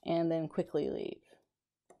pillage and then quickly leave.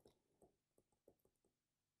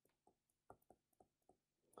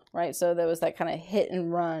 Right, so there was that kind of hit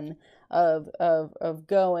and run of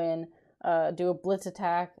go in, do a blitz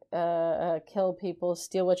attack, kill people,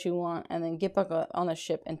 steal what you want, and then get back on the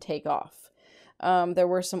ship and take off. There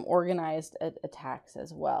were some organized attacks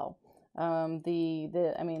as well.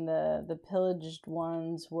 The pillaged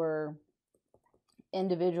ones were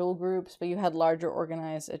individual groups, but you had larger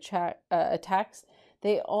organized attacks.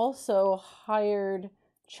 They also hired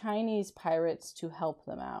Chinese pirates to help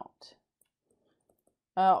them out.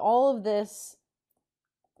 All of this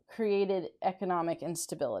created economic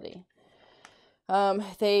instability. China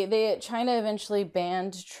eventually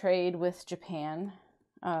banned trade with Japan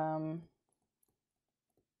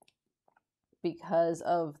because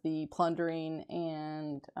of the plundering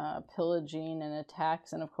and pillaging and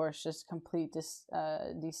attacks, and of course just complete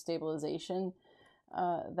destabilization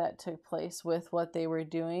that took place with what they were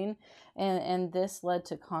doing, and this led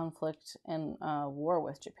to conflict and war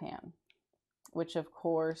with Japan, which of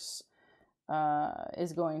course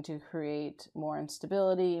is going to create more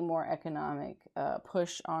instability, more economic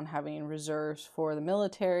push on having reserves for the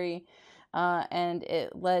military, and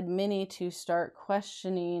it led many to start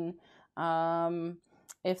questioning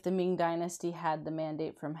if the Ming Dynasty had the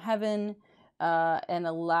mandate from heaven, and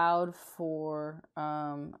allowed for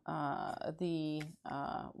the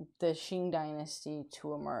Qing Dynasty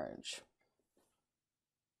to emerge.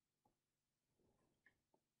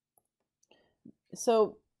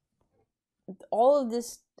 So all of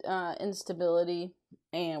this instability,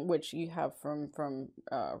 and which you have from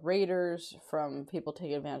raiders, from people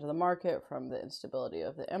taking advantage of the market, from the instability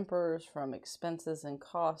of the emperors, from expenses and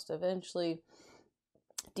cost, eventually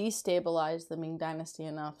destabilized the Ming Dynasty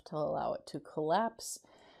enough to allow it to collapse.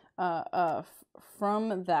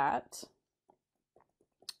 From that,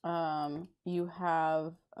 you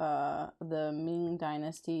have the Ming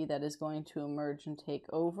Dynasty that is going to emerge and take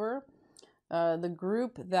over. The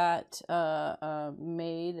group that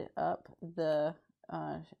made up the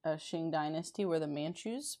Qing Dynasty were the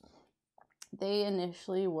Manchus. They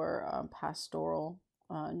initially were pastoral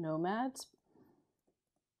nomads.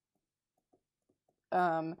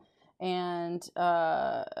 And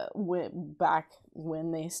went back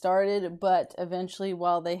when they started, but eventually,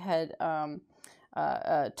 while they had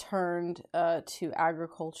turned to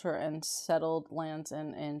agriculture and settled lands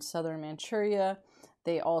in southern Manchuria,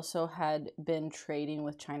 they also had been trading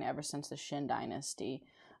with China ever since the Qin Dynasty,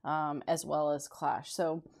 as well as clash.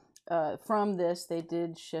 So from this, they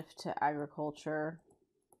did shift to agriculture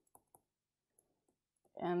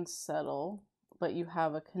and settle, but you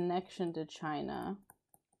have a connection to China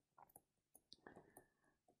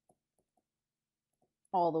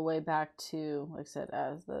all the way back to, like I said,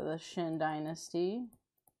 as the Qin Dynasty,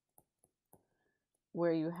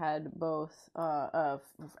 where you had both,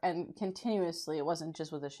 and continuously, it wasn't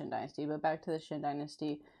just with the Qin Dynasty, but back to the Qin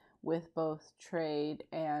Dynasty with both trade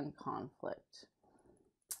and conflict.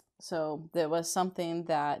 So there was something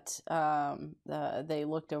that they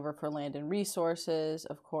looked over for land and resources,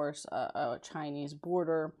 of course, a Chinese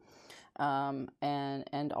border,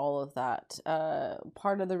 and all of that.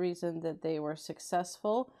 Part of the reason that they were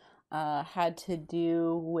successful had to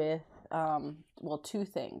do with, well, two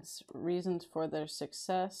things. Reasons for their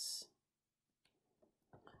success.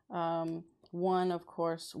 One, of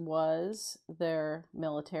course, was their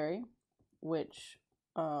military, which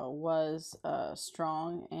was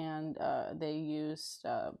strong, and they used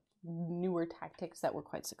newer tactics that were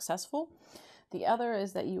quite successful. The other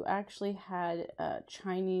is that you actually had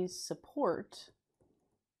Chinese support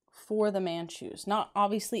for the Manchus. Not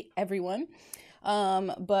obviously everyone,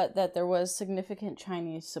 but that there was significant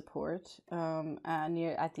Chinese support at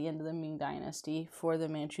the end of the Ming Dynasty for the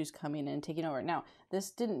Manchus coming in and taking over. Now,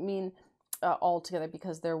 this didn't mean altogether,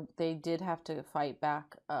 because they did have to fight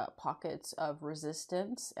back pockets of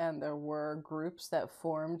resistance, and there were groups that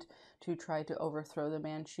formed to try to overthrow the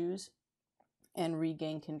Manchus and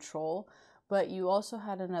regain control. But you also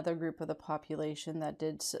had another group of the population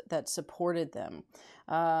that supported them.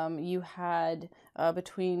 You had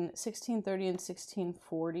between 1630 and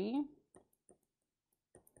 1640,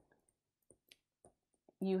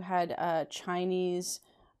 you had Chinese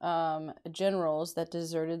generals that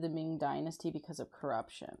deserted the Ming Dynasty because of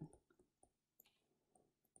corruption.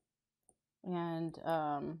 And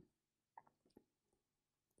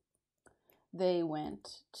they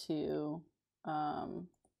went to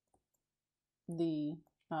the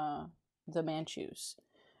Manchus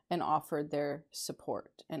and offered their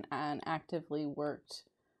support and actively worked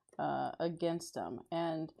against them.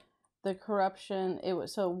 And the corruption,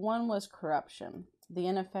 one was corruption, the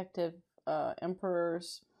ineffective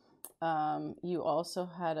emperors. You also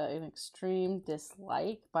had an extreme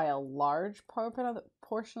dislike by a large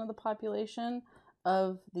portion of the population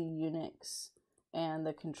of the eunuchs and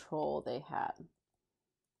the control they had.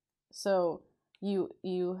 So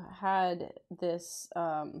you had this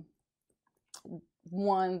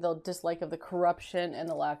one, the dislike of the corruption and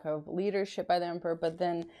the lack of leadership by the emperor, but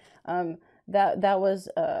then that was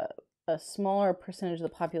a smaller percentage of the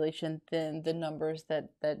population than the numbers that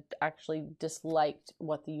actually disliked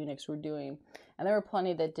what the eunuchs were doing. And there were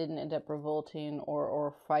plenty that didn't end up revolting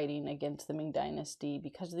or fighting against the Ming Dynasty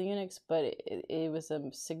because of the eunuchs, but it was a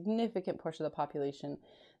significant portion of the population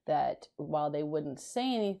that, while they wouldn't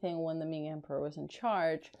say anything when the Ming Emperor was in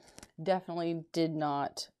charge, definitely did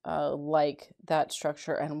not like that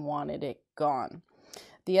structure and wanted it gone.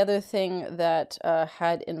 The other thing that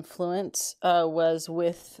had influence was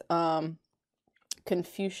with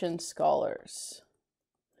Confucian scholars.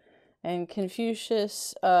 And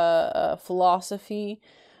Confucius philosophy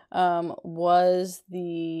was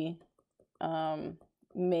the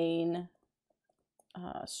main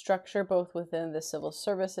structure, both within the civil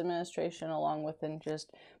service administration along within just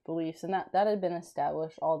beliefs, and that had been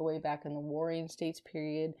established all the way back in the Warring States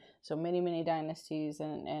period, so many dynasties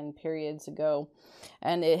and periods ago,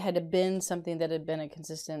 and it had been something that had been a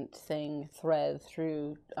consistent thread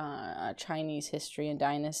through Chinese history and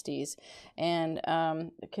dynasties. And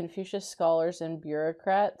Confucius scholars and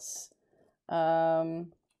bureaucrats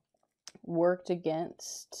worked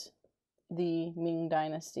against the Ming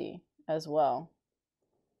Dynasty as well.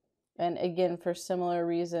 And again, for similar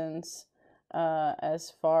reasons,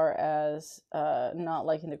 as far as not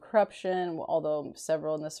liking the corruption, although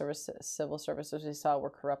several in the civil services we saw were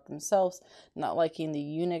corrupt themselves, not liking the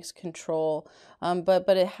eunuchs' control,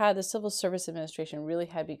 but it had, the civil service administration really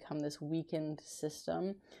had become this weakened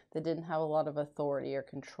system that didn't have a lot of authority or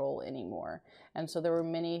control anymore. And so there were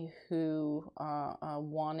many who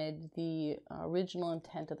wanted the original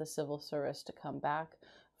intent of the civil service to come back,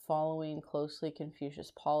 following closely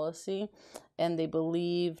Confucius policy, and they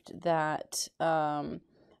believed that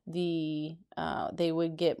they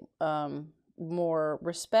would get more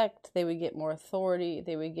respect, they would get more authority,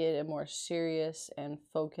 they would get a more serious and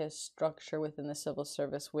focused structure within the civil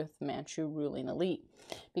service with the Manchu ruling elite,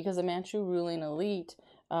 because the Manchu ruling elite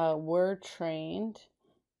were trained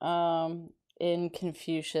in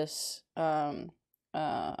Confucius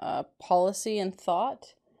policy and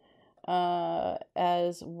thought,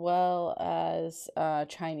 as well as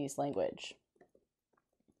Chinese language.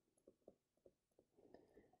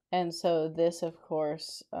 And so this, of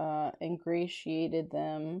course, ingratiated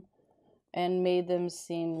them and made them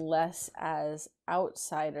seem less as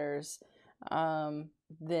outsiders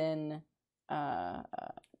than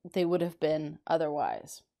they would have been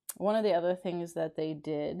otherwise. One of the other things that they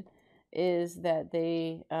did is that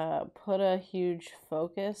they put a huge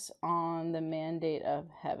focus on the mandate of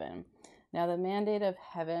heaven. Now, the mandate of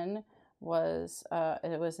heaven was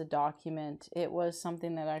it was a document. It was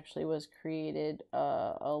something that actually was created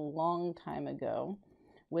a long time ago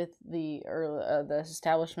with the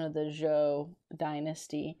establishment of the Zhou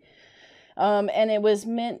Dynasty. And it was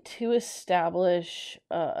meant to establish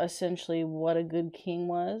essentially what a good king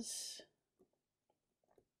was,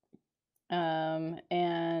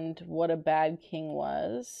 and what a bad king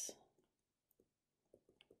was.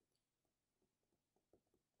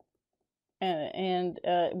 And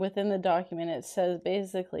within the document, it says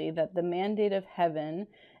basically that the mandate of heaven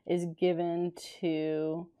is given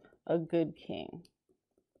to a good king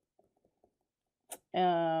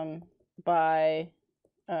by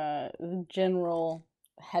the general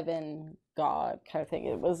heaven god kind of thing.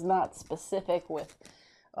 It was not specific with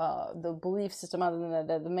the belief system, other than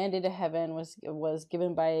that the mandate of heaven was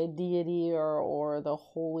given by a deity or the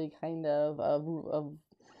holy kind of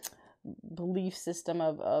belief system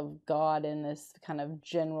of God in this kind of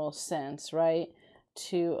general sense, right,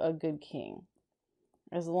 to a good king.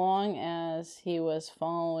 As long as he was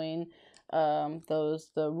following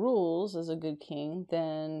the rules as a good king,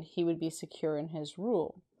 then he would be secure in his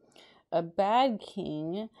rule. A bad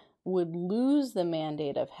king would lose the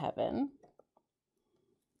mandate of heaven,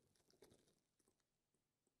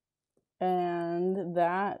 and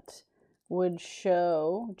that would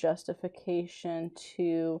show justification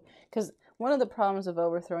to, because one of the problems of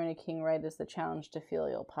overthrowing a king, right, is the challenge to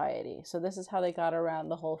filial piety. So this is how they got around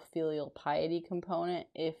the whole filial piety component.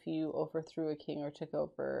 If you overthrew a king or took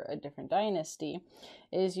over a different dynasty,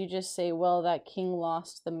 is you just say, well, that king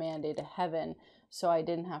lost the mandate of heaven, so I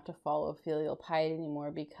didn't have to follow filial piety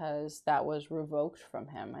anymore because that was revoked from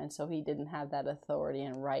him, and so he didn't have that authority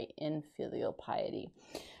and right in filial piety.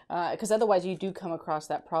 Because otherwise you do come across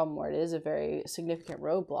that problem where it is a very significant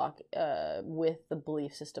roadblock with the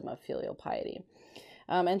belief system of filial piety.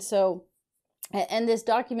 And this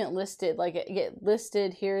document listed,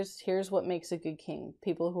 here's what makes a good king.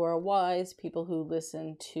 People who are wise, people who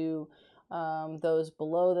listen to those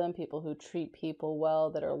below them, people who treat people well,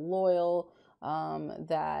 that are loyal,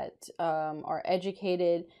 that are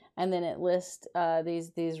educated. And then it lists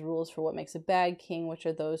these rules for what makes a bad king, which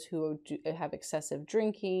are those who have excessive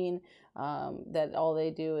drinking, that all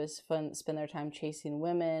they do is spend their time chasing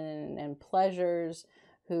women and pleasures,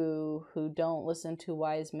 who don't listen to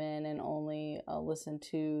wise men and only listen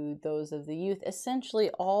to those of the youth. Essentially,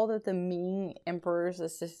 all that the Ming emperors, a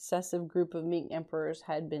successive group of Ming emperors,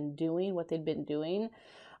 had been doing, what they'd been doing,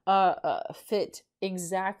 fit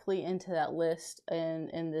exactly into that list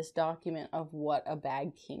in this document of what a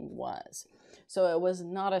bad king was. So it was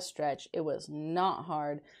not a stretch. It was not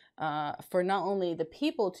hard for not only the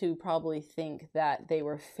people to probably think that they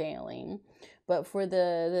were failing, but for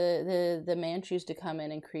the Manchus to come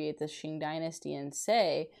in and create the Qing dynasty and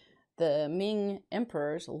say the Ming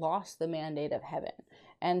emperors lost the mandate of heaven.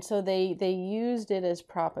 And so they used it as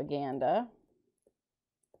propaganda,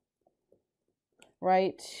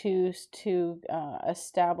 right, to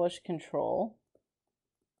establish control,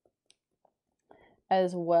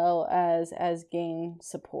 as well as gain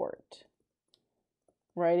support,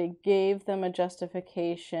 right? It gave them a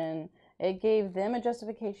justification. It gave them a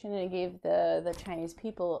justification, and it gave the Chinese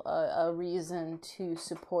people a reason to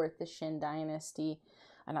support the Qing dynasty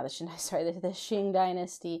not the Qing, sorry, the Qing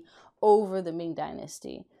dynasty over the Ming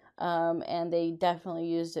dynasty. And they definitely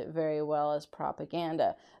used it very well as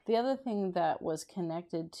propaganda. The other thing that was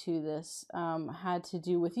connected to this had to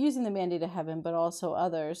do with using the mandate of heaven, but also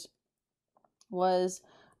others, was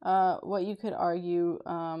what you could argue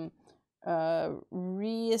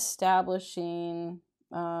reestablishing,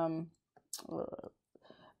 not,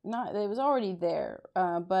 it was already there,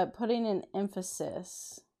 but putting an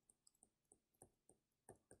emphasis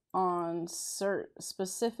on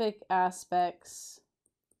specific aspects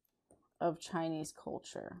of Chinese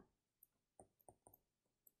culture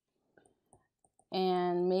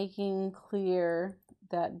and making clear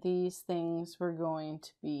that these things were going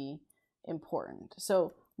to be important.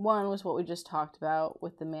 So one was what we just talked about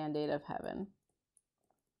with the mandate of heaven.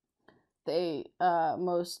 They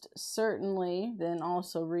most certainly then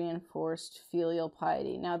also reinforced filial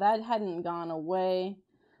piety. Now that hadn't gone away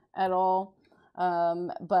at all,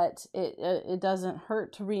 but it doesn't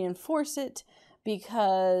hurt to reinforce it,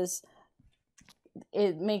 because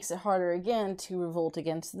it makes it harder again to revolt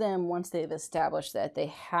against them once they've established that they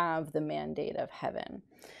have the mandate of heaven.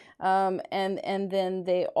 And then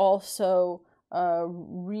they also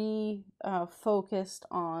refocused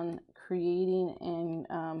on creating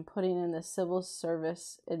and putting in the civil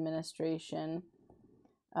service administration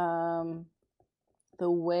the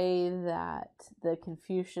way that the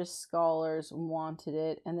Confucius scholars wanted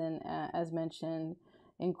it, and then, as mentioned,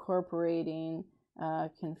 incorporating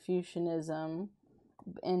Confucianism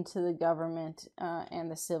into the government and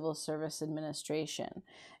the civil service administration.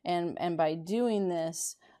 And by doing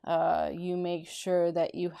this, you make sure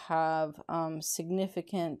that you have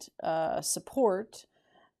significant support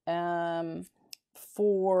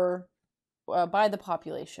for by the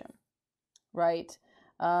population, right?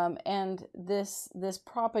 And this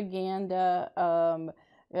propaganda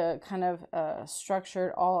kind of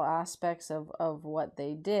structured all aspects of what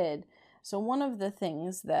they did. So one of the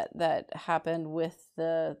things that happened with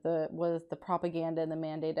the propaganda and the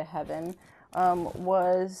mandate of heaven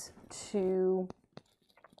was to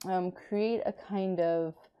create a kind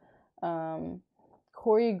of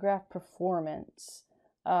choreographed performance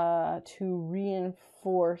to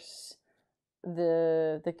reinforce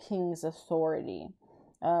the king's authority,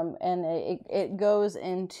 and it goes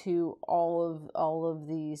into all of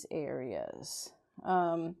these areas.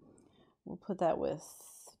 We'll put that with.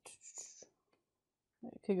 We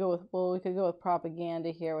could go with propaganda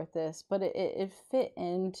here with this, but it fit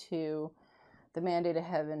into the mandate of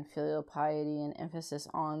heaven, filial piety, and emphasis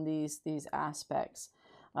on these aspects.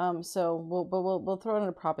 So we'll throw it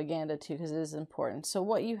into propaganda too, because it is important. So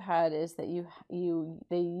what you had is that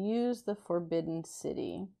they used the Forbidden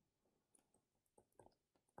City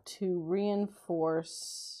to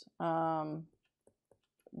reinforce the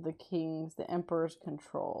emperor's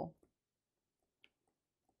control,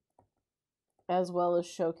 as well as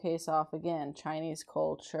showcase off, again, Chinese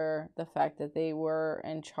culture, the fact that they were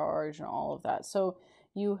in charge and all of that. So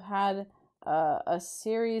you had a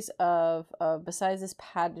series of, besides this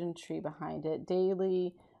pageantry behind it,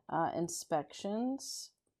 daily inspections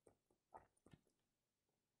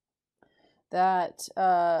that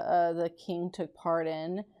the king took part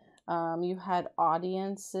in. You had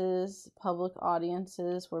audiences, public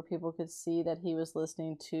audiences, where people could see that he was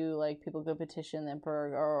listening to, like, people could petition the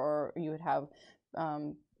emperor, or you would have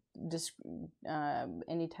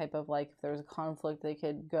any type of, like, if there was a conflict, they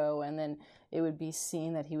could go, and then it would be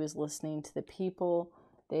seen that he was listening to the people.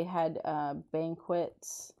 They had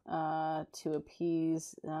banquets to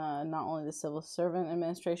appease not only the civil servant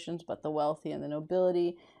administrations, but the wealthy and the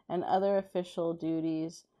nobility, and other official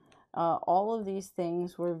duties. All of these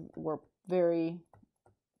things were very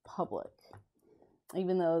public,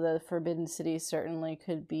 even though the Forbidden City certainly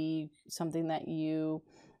could be something that you,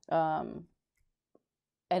 and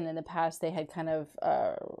in the past they had kind of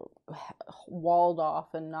walled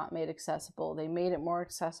off and not made accessible. They made it more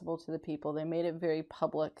accessible to the people. They made it very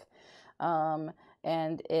public, and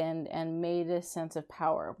made a sense of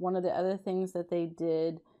power. One of the other things that they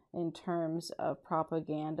did in terms of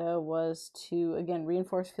propaganda was to, again,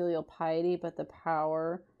 reinforce filial piety, but the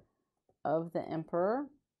power of the emperor.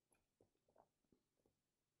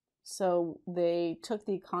 So they took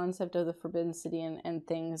the concept of the Forbidden City and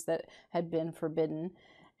things that had been forbidden,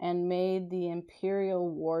 and made the imperial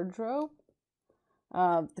wardrobe,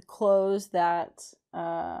 the clothes that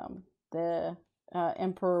the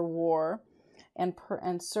emperor wore,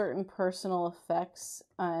 and certain personal effects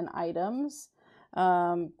and items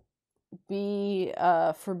be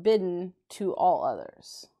forbidden to all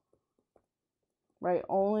others, right?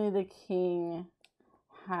 Only the king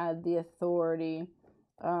had the authority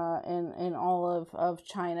in all of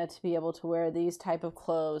China to be able to wear these type of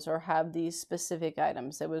clothes or have these specific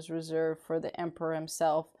items. It was reserved for the emperor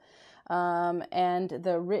himself. And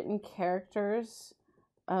the written characters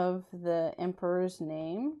of the emperor's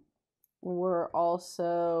name were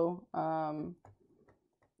also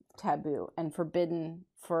taboo and forbidden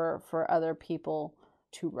for other people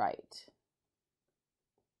to write.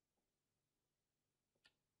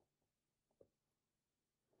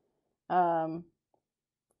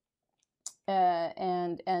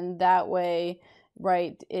 And that way,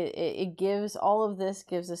 right, it gives, all of this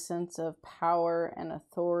gives a sense of power and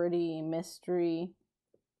authority, mystery,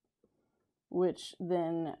 which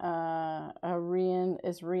then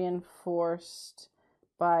is reinforced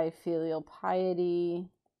by filial piety.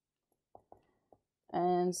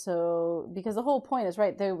 And so, because the whole point is,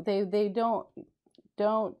 right, they don't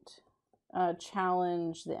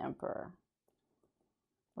challenge the emperor,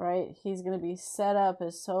 right? He's going to be set up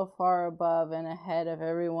as so far above and ahead of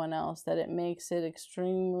everyone else that it makes it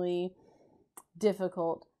extremely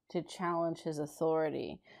difficult to challenge his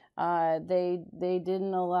authority. They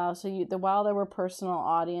didn't allow, so while there were personal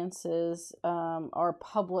audiences or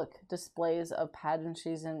public displays of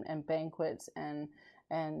pageantries and banquets and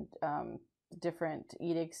different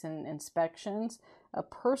edicts and inspections, a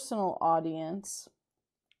personal audience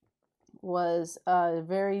was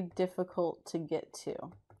very difficult to get to.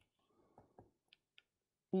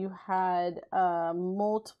 You had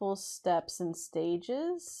multiple steps and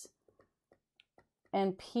stages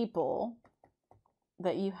and people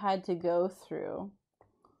that you had to go through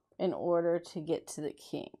in order to get to the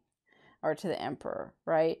king or to the emperor,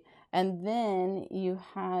 right? And then you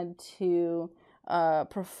had to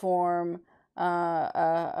perform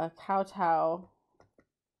a kowtow,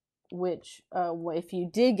 which if you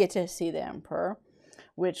did get to see the emperor,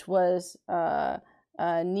 which was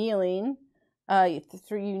kneeling.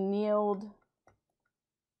 You kneeled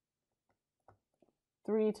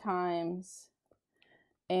 3 times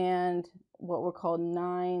and what were called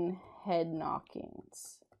 9 head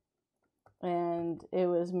knockings. And it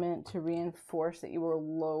was meant to reinforce that you were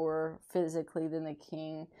lower physically than the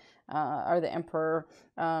king or the emperor.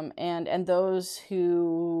 And those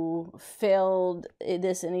who failed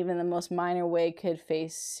this in even the most minor way could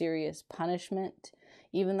face serious punishment.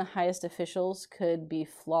 Even the highest officials could be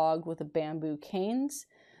flogged with bamboo canes,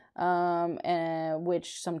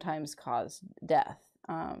 which sometimes caused death.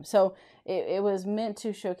 So it was meant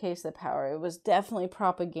to showcase the power. It was definitely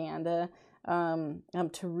propaganda to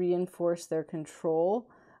reinforce their control.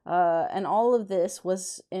 And all of this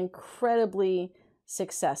was incredibly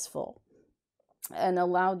successful and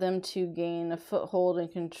allowed them to gain a foothold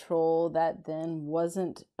and control that then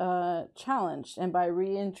wasn't challenged. And by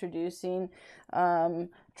reintroducing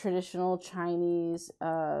traditional Chinese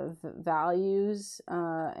values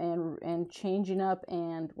and changing up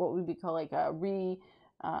and what would be called like a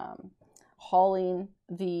hauling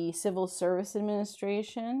the civil service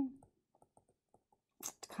administration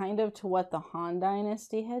kind of to what the Han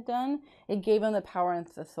Dynasty had done, it gave them the power and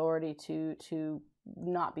the authority to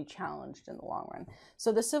not be challenged in the long run.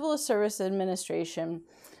 So the civil service administration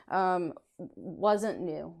wasn't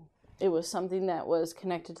new. It was something that was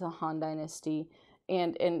connected to the Han Dynasty,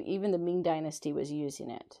 and even the Ming Dynasty was using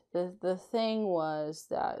it. The thing was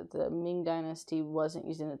that the Ming Dynasty wasn't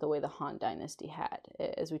using it the way the Han Dynasty had.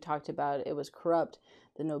 As we talked about, it was corrupt.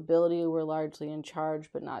 The nobility were largely in charge,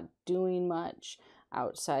 but not doing much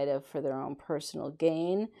outside of for their own personal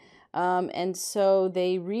gain. And so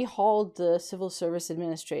they rehauled the civil service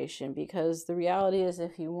administration, because the reality is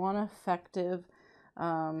if you want effective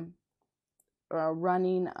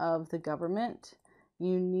running of the government,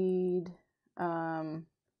 you need, in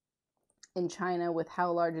China with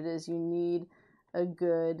how large it is, you need a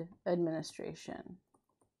good administration,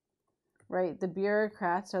 right? The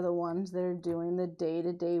bureaucrats are the ones that are doing the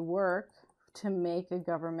day-to-day work to make a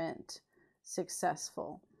government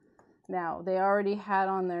successful. Now, they already had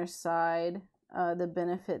on their side the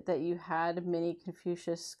benefit that you had many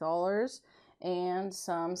Confucius scholars and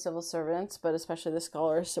some civil servants, but especially the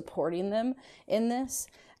scholars supporting them in this.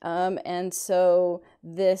 And so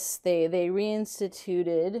they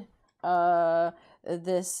reinstituted a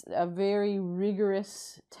very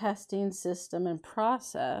rigorous testing system and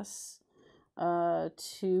process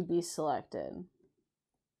to be selected.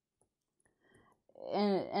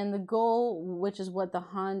 And the goal, which is what the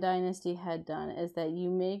Han Dynasty had done, is that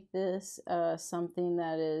you make this something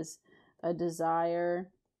that is a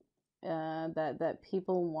desire that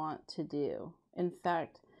people want to do. In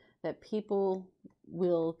fact, that people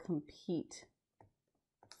will compete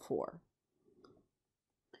for.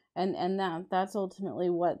 And that's ultimately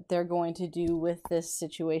what they're going to do with this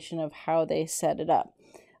situation of how they set it up.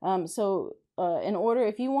 In order,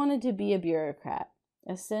 if you wanted to be a bureaucrat,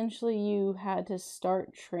 essentially you had to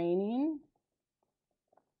start training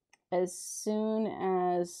as soon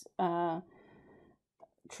as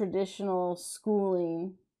traditional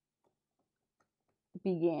schooling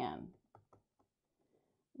began,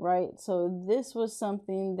 right? So this was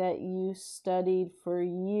something that you studied for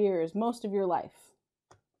years, most of your life.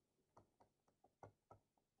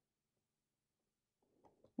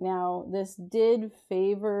 Now, this did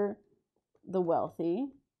favor the wealthy,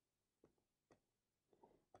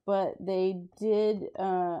 but they did,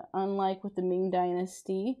 unlike with the Ming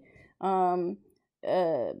Dynasty,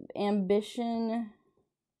 ambition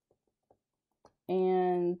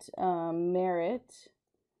and merit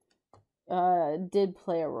did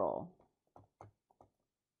play a role,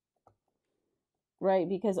 right?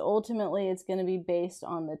 Because ultimately it's going to be based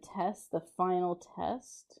on the test, the final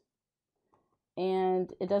test.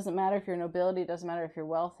 And it doesn't matter if you're nobility, it doesn't matter if you're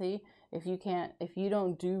wealthy. If you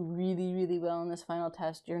don't do really, really well in this final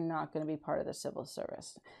test, you're not going to be part of the civil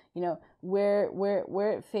service. You know, where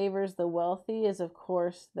it favors the wealthy is, of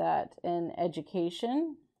course, that in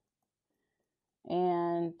education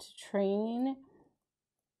and training,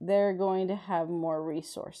 they're going to have more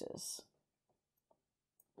resources.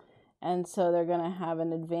 And so they're going to have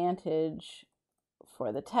an advantage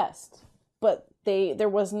for the test. But there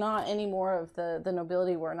was not any more of the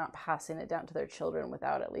nobility were not passing it down to their children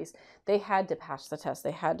without, at least they had to pass the test. They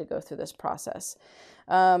had to go through this process.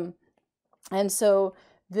 And so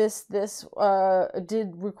this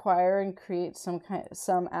did require and create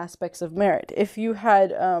some aspects of merit. If you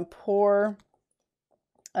had poor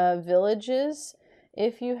villages,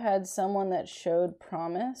 if you had someone that showed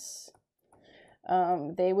promise,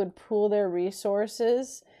 they would pool their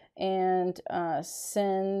resources and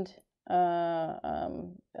send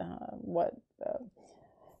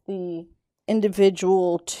the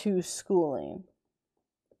individual to schooling.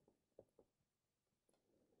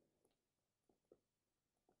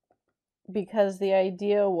 Because the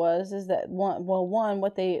idea is that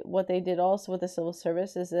what they did also with the civil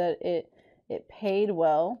service is that it paid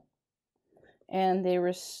well, and they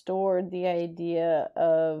restored the idea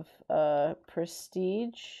of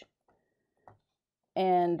prestige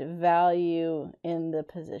and value in the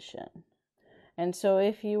position. And so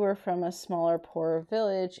if you were from a smaller, poorer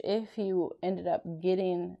village, if you ended up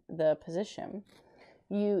getting the position,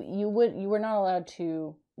 you were not allowed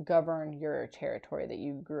to govern your territory that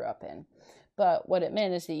you grew up in. But what it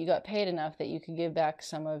meant is that you got paid enough that you could give back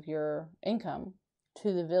some of your income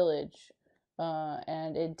to the village,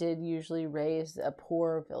 and it did usually raise a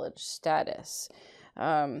poor village status.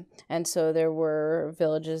 And so there were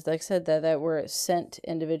villages, like I said, that were sent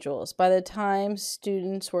individuals. By the time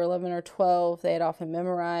students were 11 or 12, they had often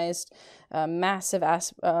memorized massive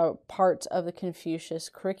parts of the Confucius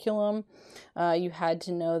curriculum. You had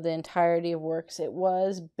to know the entirety of works. It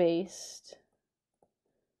was based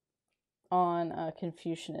on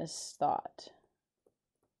Confucianist thought.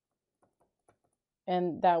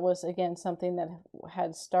 And that was, again, something that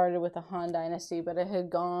had started with the Han Dynasty, but it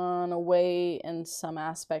had gone away in some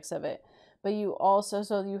aspects of it. But you also,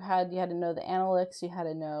 so you had to know the analects, you had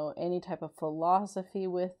to know any type of philosophy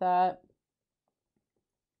with that.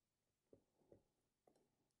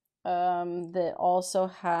 That also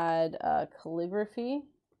had calligraphy,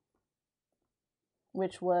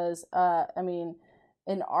 which was,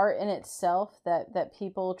 an art in itself that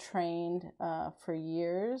people trained for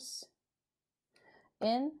years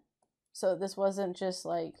in. So this wasn't just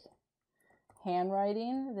like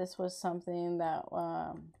handwriting. This was something that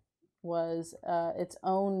was its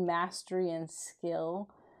own mastery and skill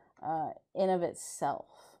in of itself.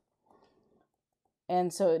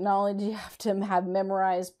 And so not only do you have to have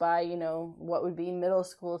memorized by, what would be middle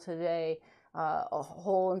school today, a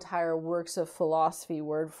whole entire works of philosophy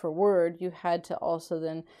word for word, you had to also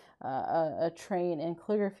then train in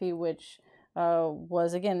calligraphy, which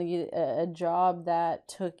was, again, a job that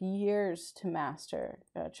took years to master.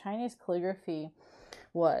 Chinese calligraphy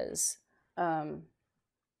was a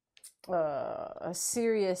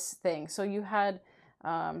serious thing. So you had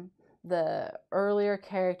the earlier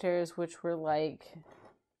characters, which were like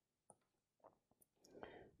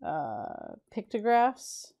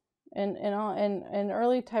pictographs, and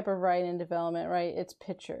early type of writing and development, right? It's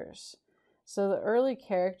pictures. So the early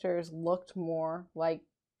characters looked more like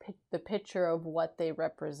the picture of what they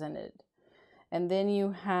represented. And then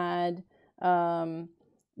you had a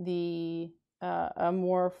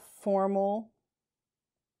more formal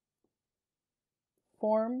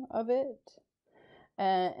form of it,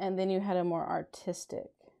 and then you had a more artistic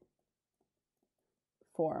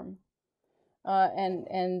form.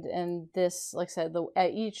 And this, like I said,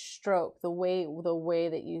 at each stroke, the way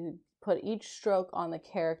that you put each stroke on the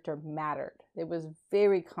character mattered. It was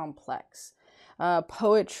very complex.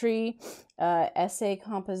 Poetry, essay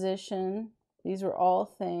composition, these were all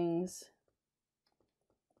things.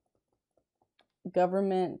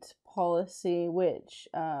 Government policy, which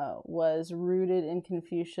was rooted in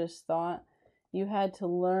Confucius thought. You had to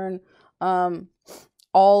learn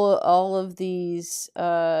all of these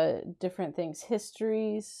different things.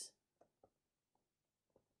 Histories,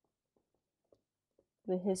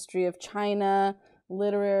 the history of China,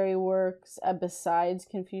 literary works besides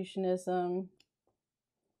Confucianism.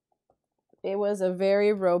 It was a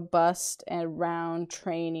very robust and round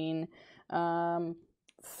training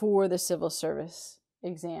for the civil service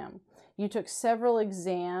exam. You took several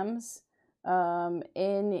exams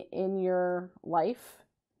in your life,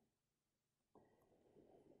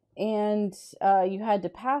 and you had to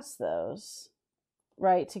pass those,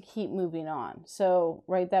 right, to keep moving on. So,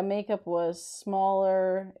 right, that makeup was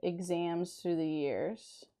smaller exams through the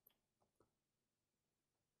years.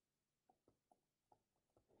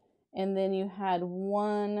 And then you had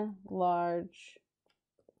one large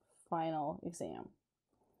final exam.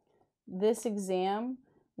 This exam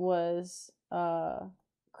was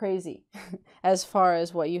crazy as far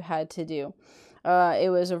as what you had to do.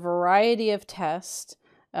 It was a variety of tests,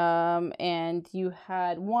 and you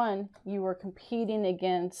had you were competing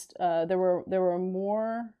against, there were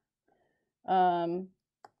more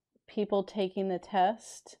people taking the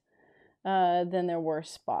test than there were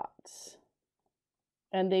spots.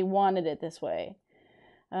 And they wanted it this way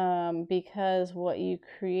because what you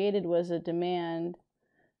created was a demand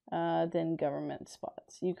than government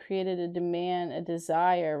spots. You created a demand, a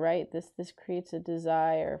desire, right? This creates a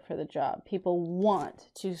desire for the job. People want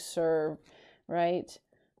to serve, right,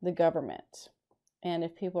 the government. And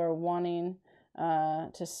if people are wanting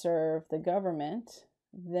to serve the government,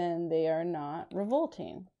 then they are not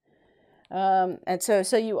revolting. And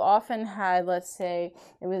so you often had, let's say,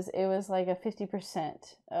 it was like a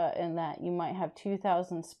 50% in that you might have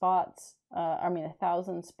 2,000 spots.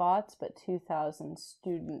 1,000 spots, but 2,000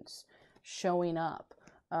 students showing up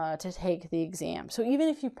to take the exam. So even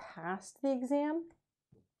if you passed the exam,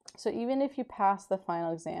 even if you passed the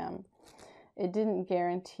final exam, it didn't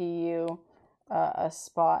guarantee you a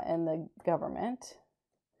spot in the government.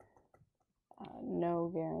 No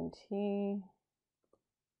guarantee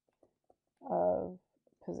of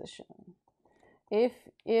position. If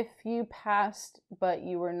you passed but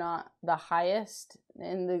you were not the highest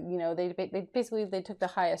in the, they basically took the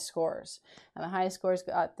highest scores, and the highest scores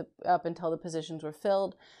got up until the positions were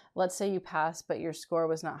filled. Let's say you passed but your score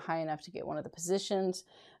was not high enough to get one of the positions,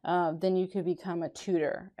 then you could become a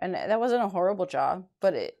tutor, and that wasn't a horrible job,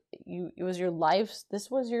 but this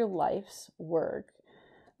was your life's work.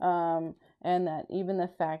 And that even the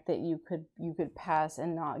fact that you could pass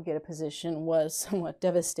and not get a position was somewhat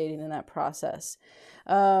devastating in that process.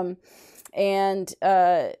 You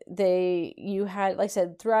had, like I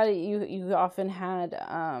said, throughout it, you often had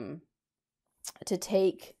to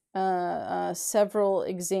take several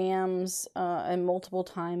exams and multiple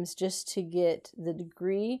times just to get the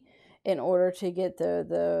degree in order to get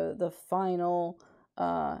the final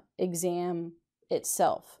exam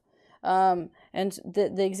itself. And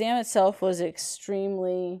the exam itself was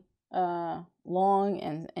extremely long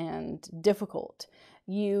and difficult.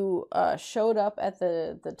 You showed up at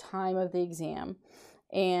the time of the exam,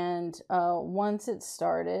 and once it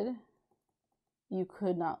started, you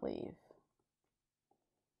could not leave.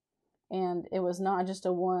 And it was not just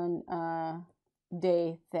a one-day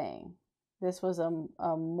thing. This was a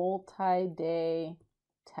multi-day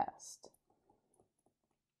test.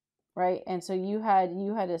 Right, and so you had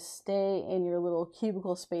to stay in your little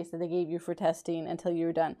cubicle space that they gave you for testing until you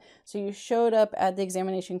were done. So you showed up at the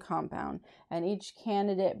examination compound, and each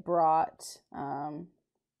candidate brought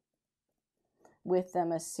with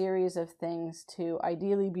them a series of things to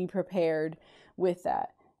ideally be prepared with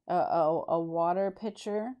that. A water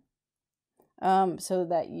pitcher, so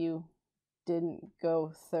that you didn't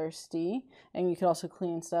go thirsty, and you could also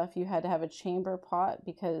clean stuff. You had to have a chamber pot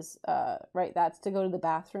because that's to go to the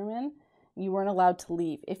bathroom in. You weren't allowed to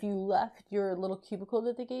leave. If you left your little cubicle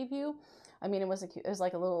that they gave you, it was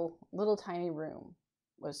like a little tiny room,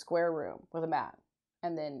 a square room with a mat,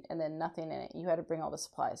 and then nothing in it. You had to bring all the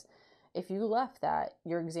supplies. If you left that,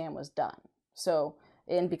 your exam was done. So,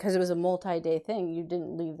 and because it was a multi-day thing, you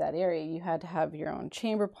didn't leave that area. You had to have your own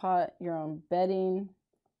chamber pot, your own bedding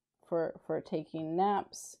for taking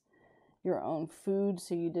naps, your own food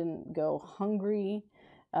so you didn't go hungry,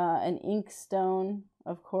 an inkstone,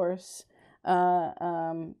 of course,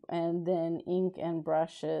 and then ink and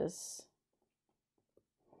brushes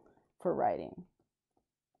for writing,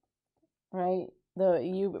 right?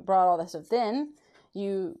 You brought all this stuff. Then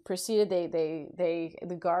you proceeded,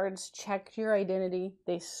 the guards checked your identity.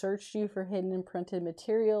 They searched you for hidden and printed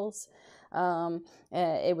materials.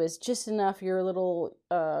 It was just enough, your little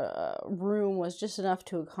room was just enough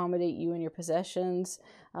to accommodate you and your possessions.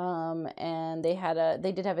 And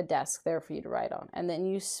they did have a desk there for you to write on. And then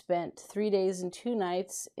you spent 3 days and 2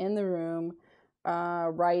 nights in the room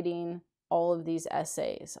writing all of these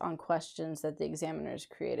essays on questions that the examiners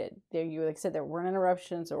created. Like I said, there weren't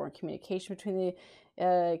interruptions, there weren't communication between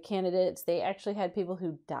the candidates. They actually had people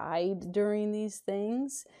who died during these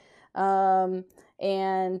things. And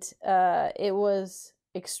it was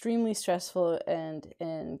extremely stressful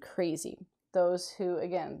and crazy. Those who,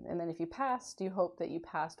 again, and then if you passed, you hope that you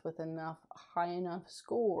passed with high enough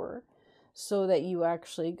score so that you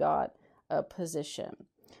actually got a position.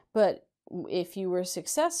 But if you were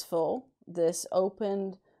successful, this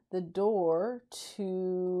opened the door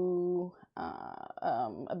to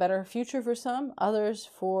a better future for some, others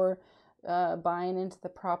for buying into the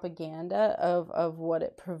propaganda of what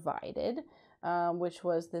it provided, which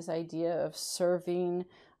was this idea of serving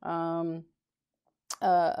a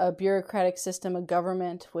bureaucratic system, a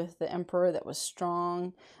government with the emperor that was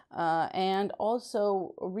strong, and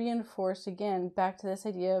also reinforced, again, back to this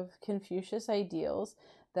idea of Confucius ideals,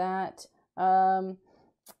 that the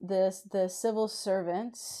civil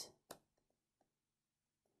servants,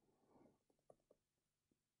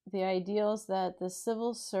 the ideals that the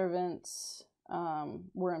civil servants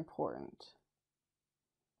were important.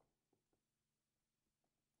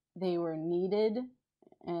 They were needed,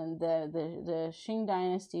 and the Qing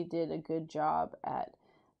Dynasty did a good job at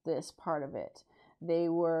this part of it. They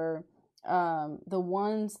were the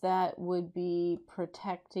ones that would be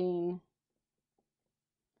protecting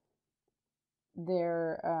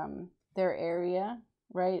their area,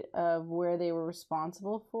 right, of where they were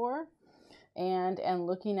responsible for, and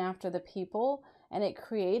looking after the people. And it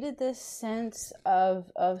created this sense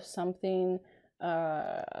of something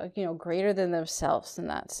greater than themselves in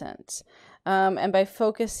that sense. And by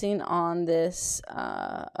focusing on this,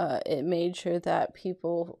 it made sure that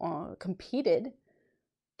people competed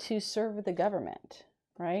to serve the government,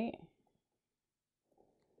 right?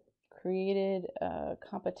 Created a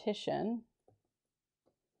competition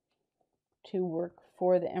to work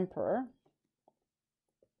for the emperor.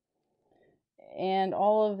 And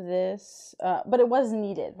all of this, but it was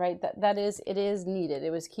needed, right? It is needed. It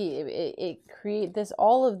was key.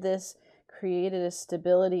 All of this created a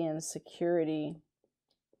stability and security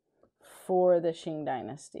for the Qing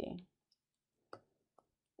Dynasty.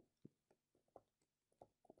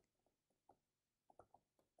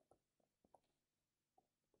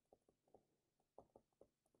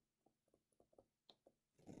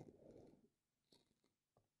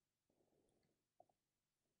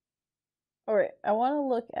 All right, I want to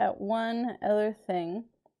look at one other thing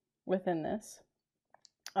within this,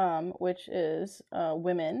 which is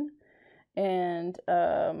women, and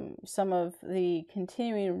some of the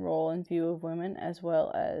continuing role and view of women, as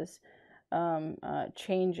well as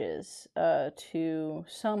changes to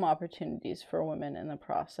some opportunities for women in the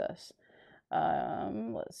process.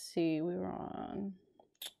 Let's see, we were on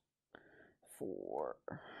 4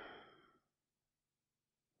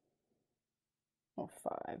 or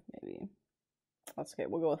 5 maybe. That's okay,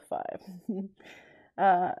 we'll go with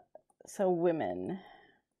 5. So women.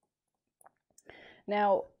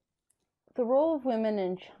 Now, the role of women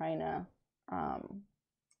in China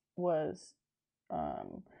was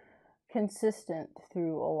consistent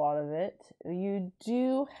through a lot of it. You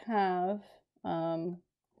do have an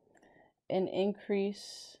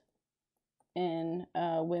increase in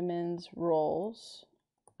women's roles,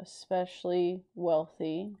 especially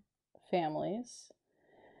wealthy families,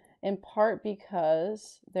 in part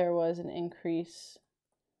because there was an increase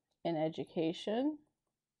in education,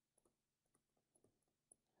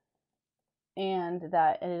 and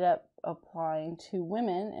that ended up applying to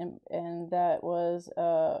women, and that was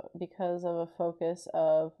because of a focus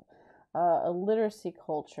of a literacy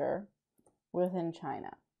culture within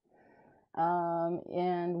China.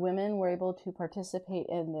 And women were able to participate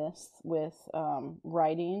in this with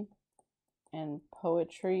writing and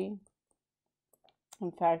poetry.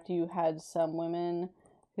 In fact, you had some women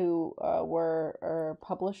who were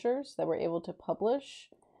publishers that were able to publish.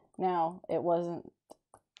 Now, it wasn't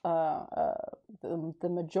the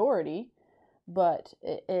majority, but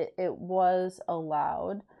it was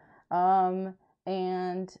allowed. And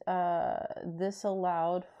this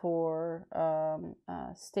allowed for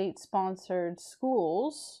state-sponsored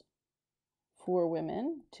schools for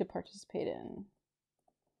women to participate in.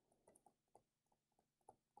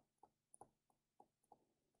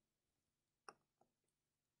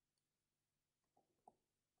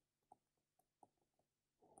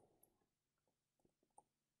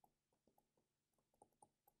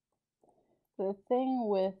 The thing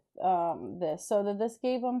with this, so that this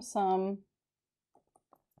gave them some,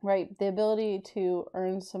 right, the ability to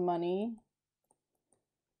earn some money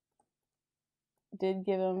did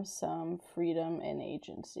give them some freedom and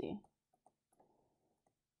agency.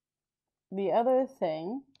 The other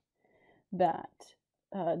thing that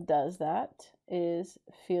does that is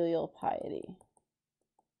filial piety,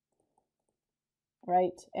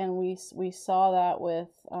 right? And we saw that with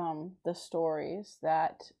the stories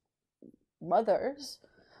that mothers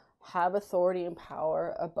have authority and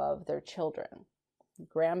power above their children.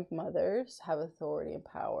 Grandmothers have authority and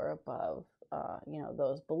power above,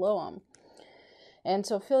 those below them. And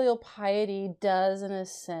so filial piety does, in a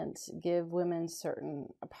sense, give women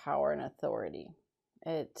certain power and authority.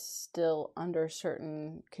 It's still under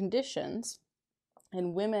certain conditions,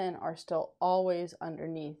 and women are still always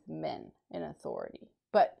underneath men in authority.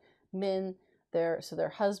 But men, their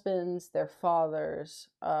husbands, their fathers,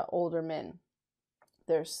 older men,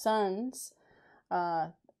 their sons,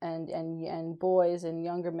 and boys and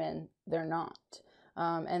younger men, they're not.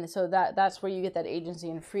 And so that's where you get that agency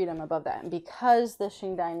and freedom above that. And because the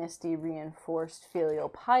Qing Dynasty reinforced filial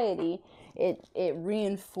piety, it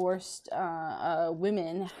reinforced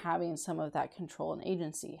women having some of that control and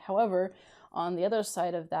agency. However, on the other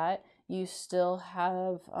side of that, you still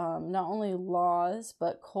have not only laws,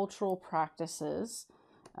 but cultural practices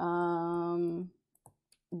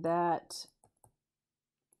that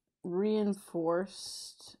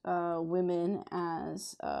reinforced women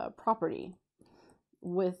as property.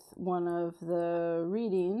 With one of the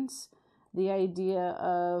readings, the idea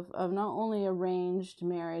of not only arranged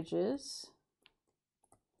marriages,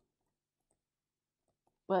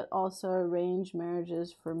 but also arranged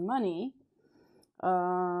marriages for money.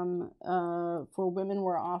 For women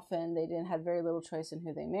were often, they didn't have very little choice in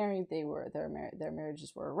who they married. Their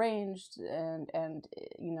marriages were arranged and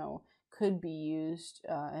could be used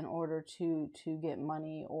in order to get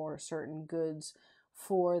money or certain goods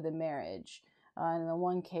for the marriage. In the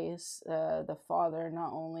one case, the father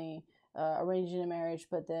not only arranging a marriage,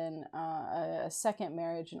 but then a second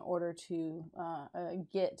marriage in order to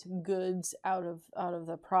get goods out of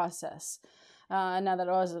the process. Now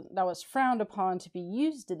that was frowned upon to be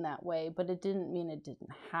used in that way, but it didn't mean it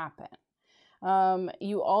didn't happen.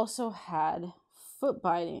 You also had foot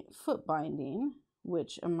binding,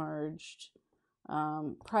 which emerged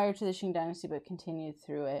prior to the Qing Dynasty, but continued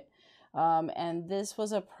through it. And this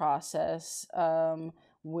was a process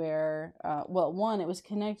where, one, it was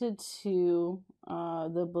connected to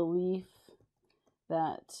the belief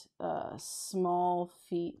that small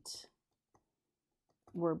feet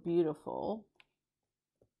were beautiful,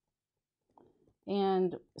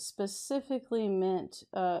 and specifically meant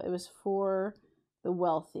it was for the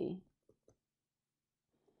wealthy,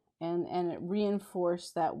 and it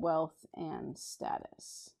reinforced that wealth and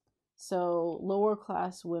status. So lower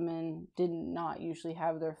class women did not usually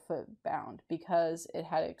have their foot bound because it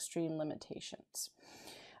had extreme limitations.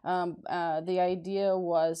 The idea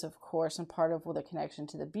was, of course, and part of the connection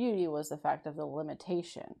to the beauty was the fact of the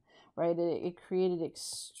limitation, right? It created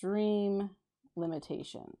extreme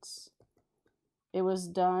limitations. It was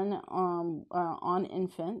done on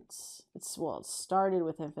infants. It started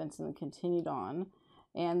with infants and then continued on.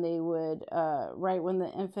 And they would, right when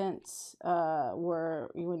the infants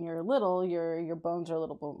when you're little, your bones are a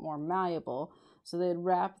little bit more malleable. So they'd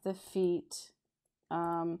wrap the feet,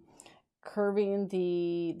 curving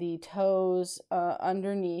the toes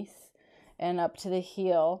underneath and up to the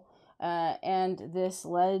heel. And this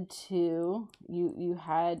led to, you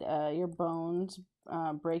had your bones,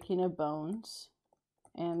 breaking of bones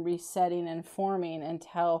and resetting and forming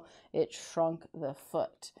until it shrunk the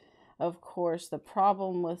foot. Of course, the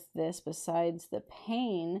problem with this, besides the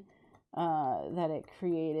pain that it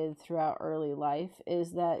created throughout early life,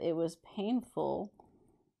 is that it was painful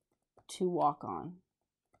to walk on,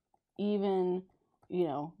 even,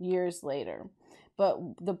 years later. But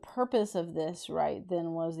the purpose of this, right,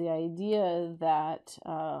 then was the idea that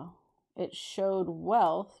it showed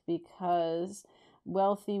wealth, because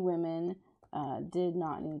wealthy women did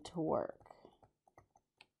not need to work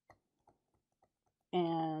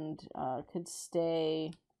and could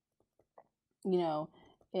stay,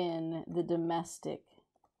 in the domestic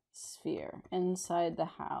sphere, inside the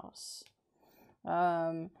house.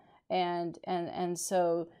 And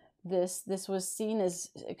so this was seen as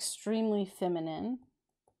extremely feminine,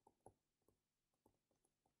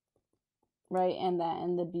 right? And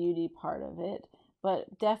the beauty part of it,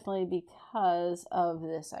 but definitely because of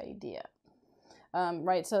this idea.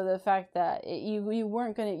 Right, so the fact that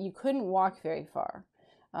you couldn't walk very far.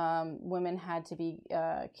 Women had to be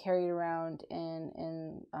carried around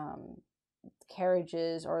in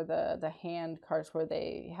carriages, or the hand carts, where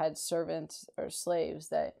they had servants or slaves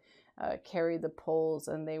that carried the poles,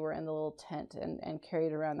 and they were in the little tent and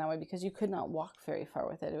carried around that way, because you could not walk very far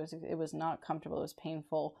with it. It was not comfortable. It was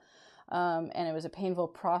painful, and it was a painful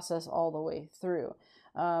process all the way through.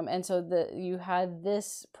 And so you had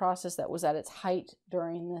this process that was at its height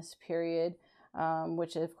during this period,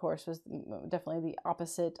 which of course was definitely the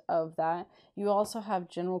opposite of that. You also have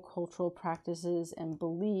general cultural practices and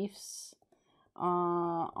beliefs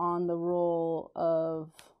on the role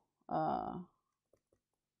of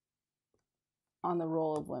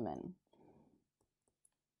women.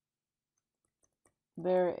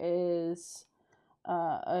 There is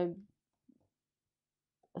a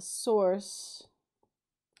source,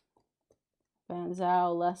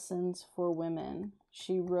 Banzhao Lessons for Women.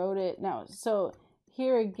 She wrote it. Now, so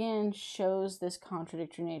here again shows this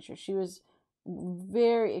contradictory nature. She was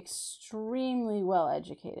very extremely well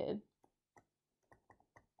educated,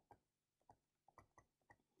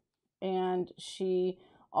 and she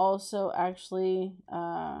also actually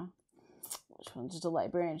which one's just a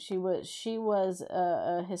librarian. She was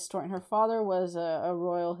a historian. Her father was a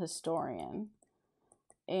royal historian,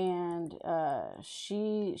 and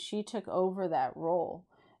she took over that role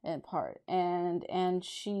in part, and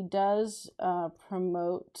she does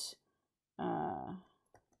promote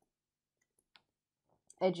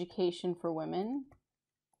education for women,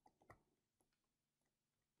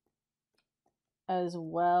 as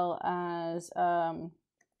well as a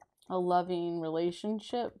loving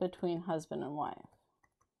relationship between husband and wife.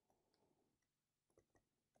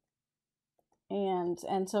 And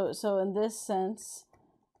so in this sense,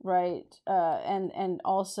 right, and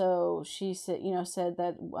also she said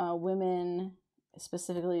that women,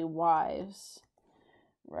 specifically wives,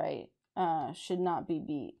 right, should not be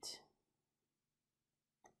beat,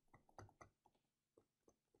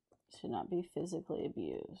 should not be physically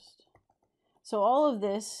abused. So all of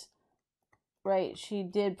this, right, she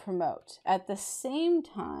did promote. At the same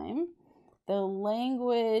time, the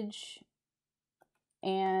language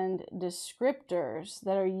and descriptors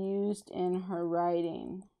that are used in her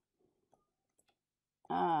writing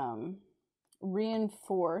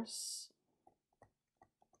reinforce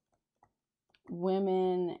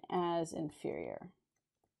women as inferior.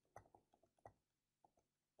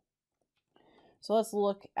 So let's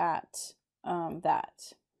look at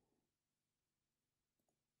that.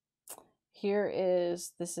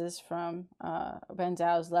 This is from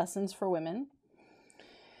Banzhao's Lessons for Women.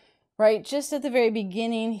 Right, just at the very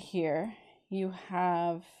beginning here, you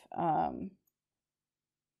have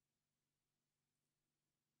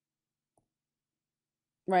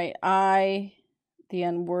right, I, the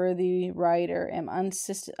unworthy writer, am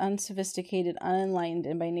unsophisticated, unenlightened,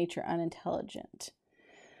 and by nature unintelligent.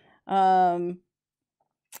 And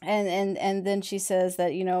then she says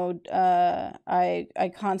that I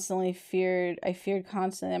feared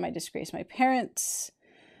constantly I might disgrace my parents,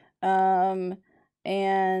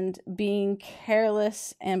 and being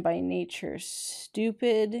careless and by nature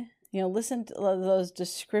stupid. Listen to those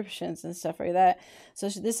descriptions and stuff like that. So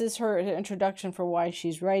this is her introduction for why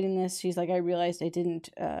she's writing this. She's like, I realized I didn't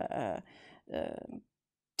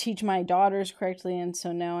teach my daughters correctly, and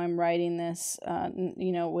so now I'm writing this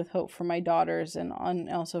with hope for my daughters, and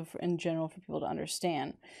also in general for people to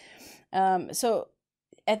understand. So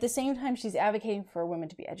at the same time she's advocating for women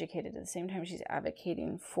to be educated, at the same time she's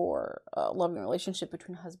advocating for a loving relationship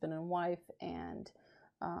between husband and wife, and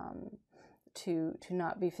to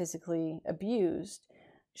not be physically abused.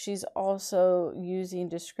 She's also using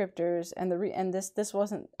descriptors, and this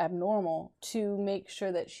wasn't abnormal, to make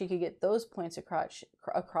sure that she could get those points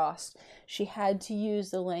across. She had to use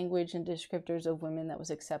the language and descriptors of women that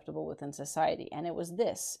was acceptable within society, and it was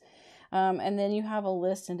this. And then you have a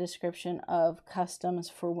list and description of customs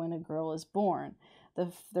for when a girl is born.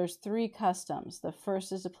 There's 3 customs. The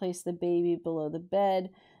first is to place the baby below the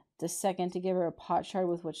bed. The second, to give her a potsherd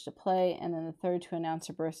with which to play, and then the third, to announce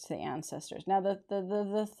her birth to the ancestors. Now,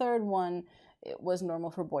 the third one, it was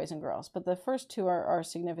normal for boys and girls, but the first 2 are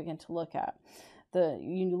significant to look at.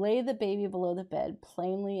 You lay the baby below the bed,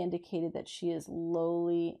 plainly indicated that she is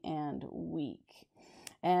lowly and weak.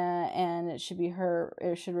 And it should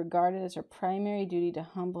regard it as her primary duty to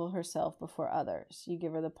humble herself before others. You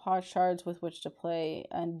give her the potsherds with which to play,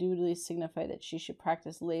 unduly signify that she should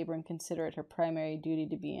practice labor and consider it her primary duty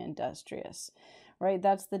to be industrious. Right?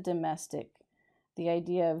 That's the domestic the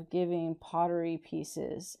idea of giving pottery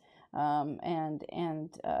pieces, that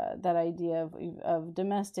idea of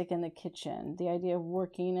domestic in the kitchen, the idea of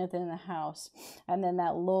working within the house, and then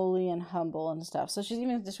that lowly and humble and stuff. So she's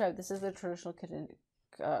even described this is the traditional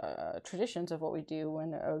traditions of what we do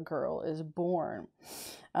when a girl is born.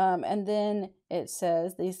 And then it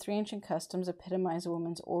says these three ancient customs epitomize a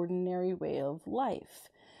woman's ordinary way of life.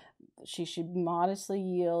 She should modestly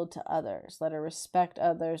yield to others. Let her respect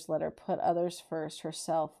others. Let her put others first,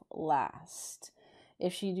 herself last.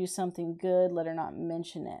 If she do something good, let her not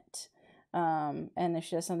mention it. And if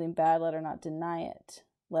she does something bad, let her not deny it.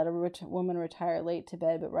 Let a woman retire late to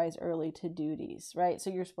bed, but rise early to duties, right? So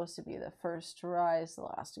you're supposed to be the first to rise, the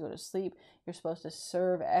last to go to sleep. You're supposed to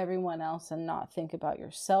serve everyone else and not think about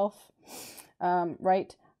yourself,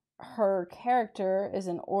 right? Her character is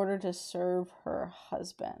in order to serve her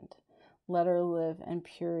husband. Let her live in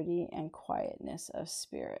purity and quietness of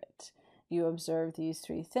spirit. You observe these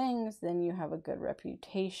three things, then you have a good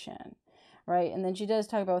reputation, right? And then she does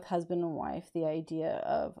talk about with husband and wife, the idea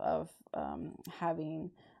of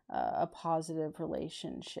having a positive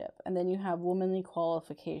relationship. And then you have womanly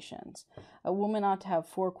qualifications. A woman ought to have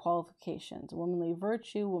 4 qualifications: womanly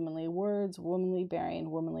virtue, womanly words, womanly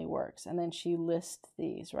bearing, womanly works. And then she lists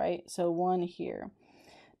these, right? So 1 here: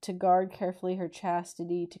 to guard carefully her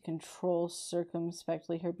chastity, to control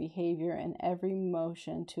circumspectly her behavior in every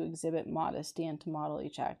motion, to exhibit modesty, and to model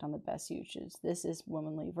each act on the best usage. This is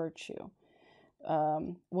womanly virtue.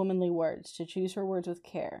 Womanly words: to choose her words with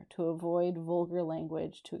care, to avoid vulgar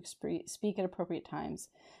language, to speak at appropriate times,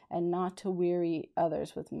 and not to weary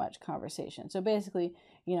others with much conversation. So basically,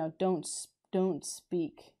 don't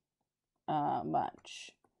speak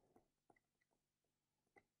much.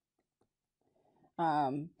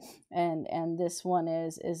 And this one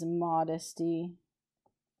is modesty.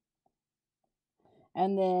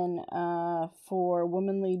 And then for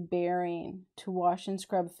womanly bearing: to wash and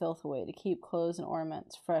scrub filth away, to keep clothes and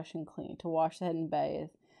ornaments fresh and clean, to wash the head and bathe.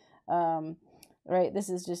 Right, this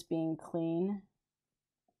is just being clean,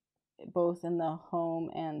 both in the home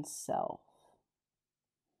and self.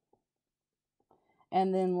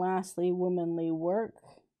 And then lastly, womanly work: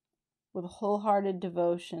 with wholehearted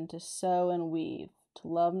devotion to sew and weave, to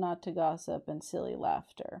love not to gossip and silly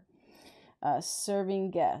laughter.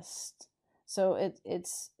 Serving guests. So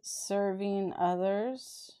it's serving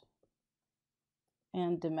others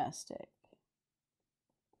and domestic.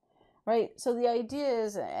 Right? So the idea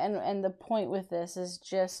is, and the point with this is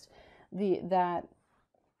just you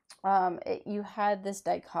had this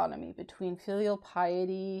dichotomy between filial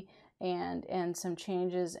piety and some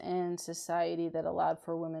changes in society that allowed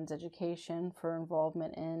for women's education, for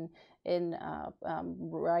involvement in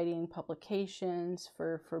writing publications,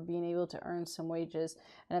 for being able to earn some wages.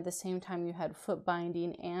 And at the same time, you had foot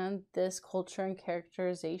binding and this culture and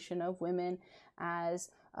characterization of women as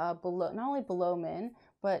below, not only below men,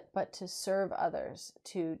 but to serve others,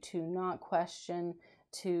 to not question,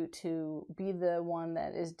 to be the one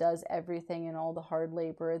that does everything and all the hard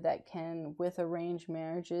labor that can, with arranged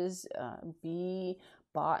marriages, be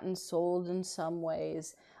bought and sold in some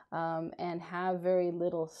ways, and have very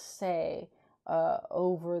little say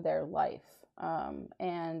over their life.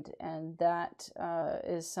 And that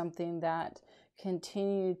is something that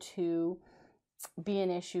continued to be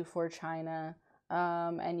an issue for China.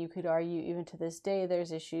 And you could argue even to this day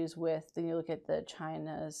there's issues with, you look at the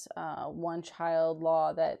China's one-child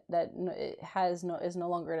law that is no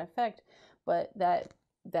longer in effect, but that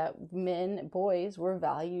boys were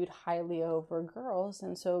valued highly over girls,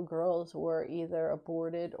 and so girls were either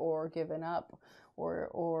aborted or given up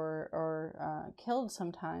or killed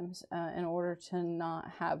sometimes in order to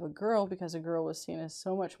not have a girl, because a girl was seen as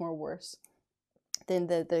so much more worse than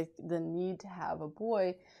the need to have a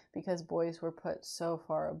boy, because boys were put so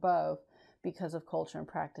far above because of culture and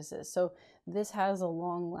practices. So this has a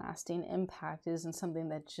long-lasting impact. It isn't something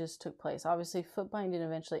that just took place. Obviously, foot binding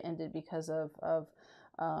eventually ended because of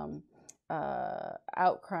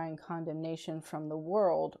outcry and condemnation from the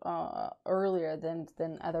world earlier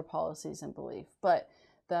than other policies and belief. But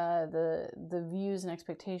the views and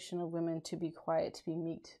expectation of women to be quiet, to be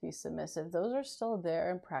meek, to be submissive, those are still there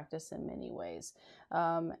in practice in many ways,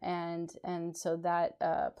 and so that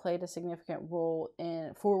played a significant role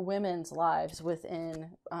for women's lives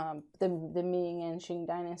within the Ming and Qing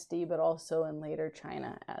dynasty, but also in later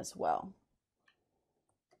China as well.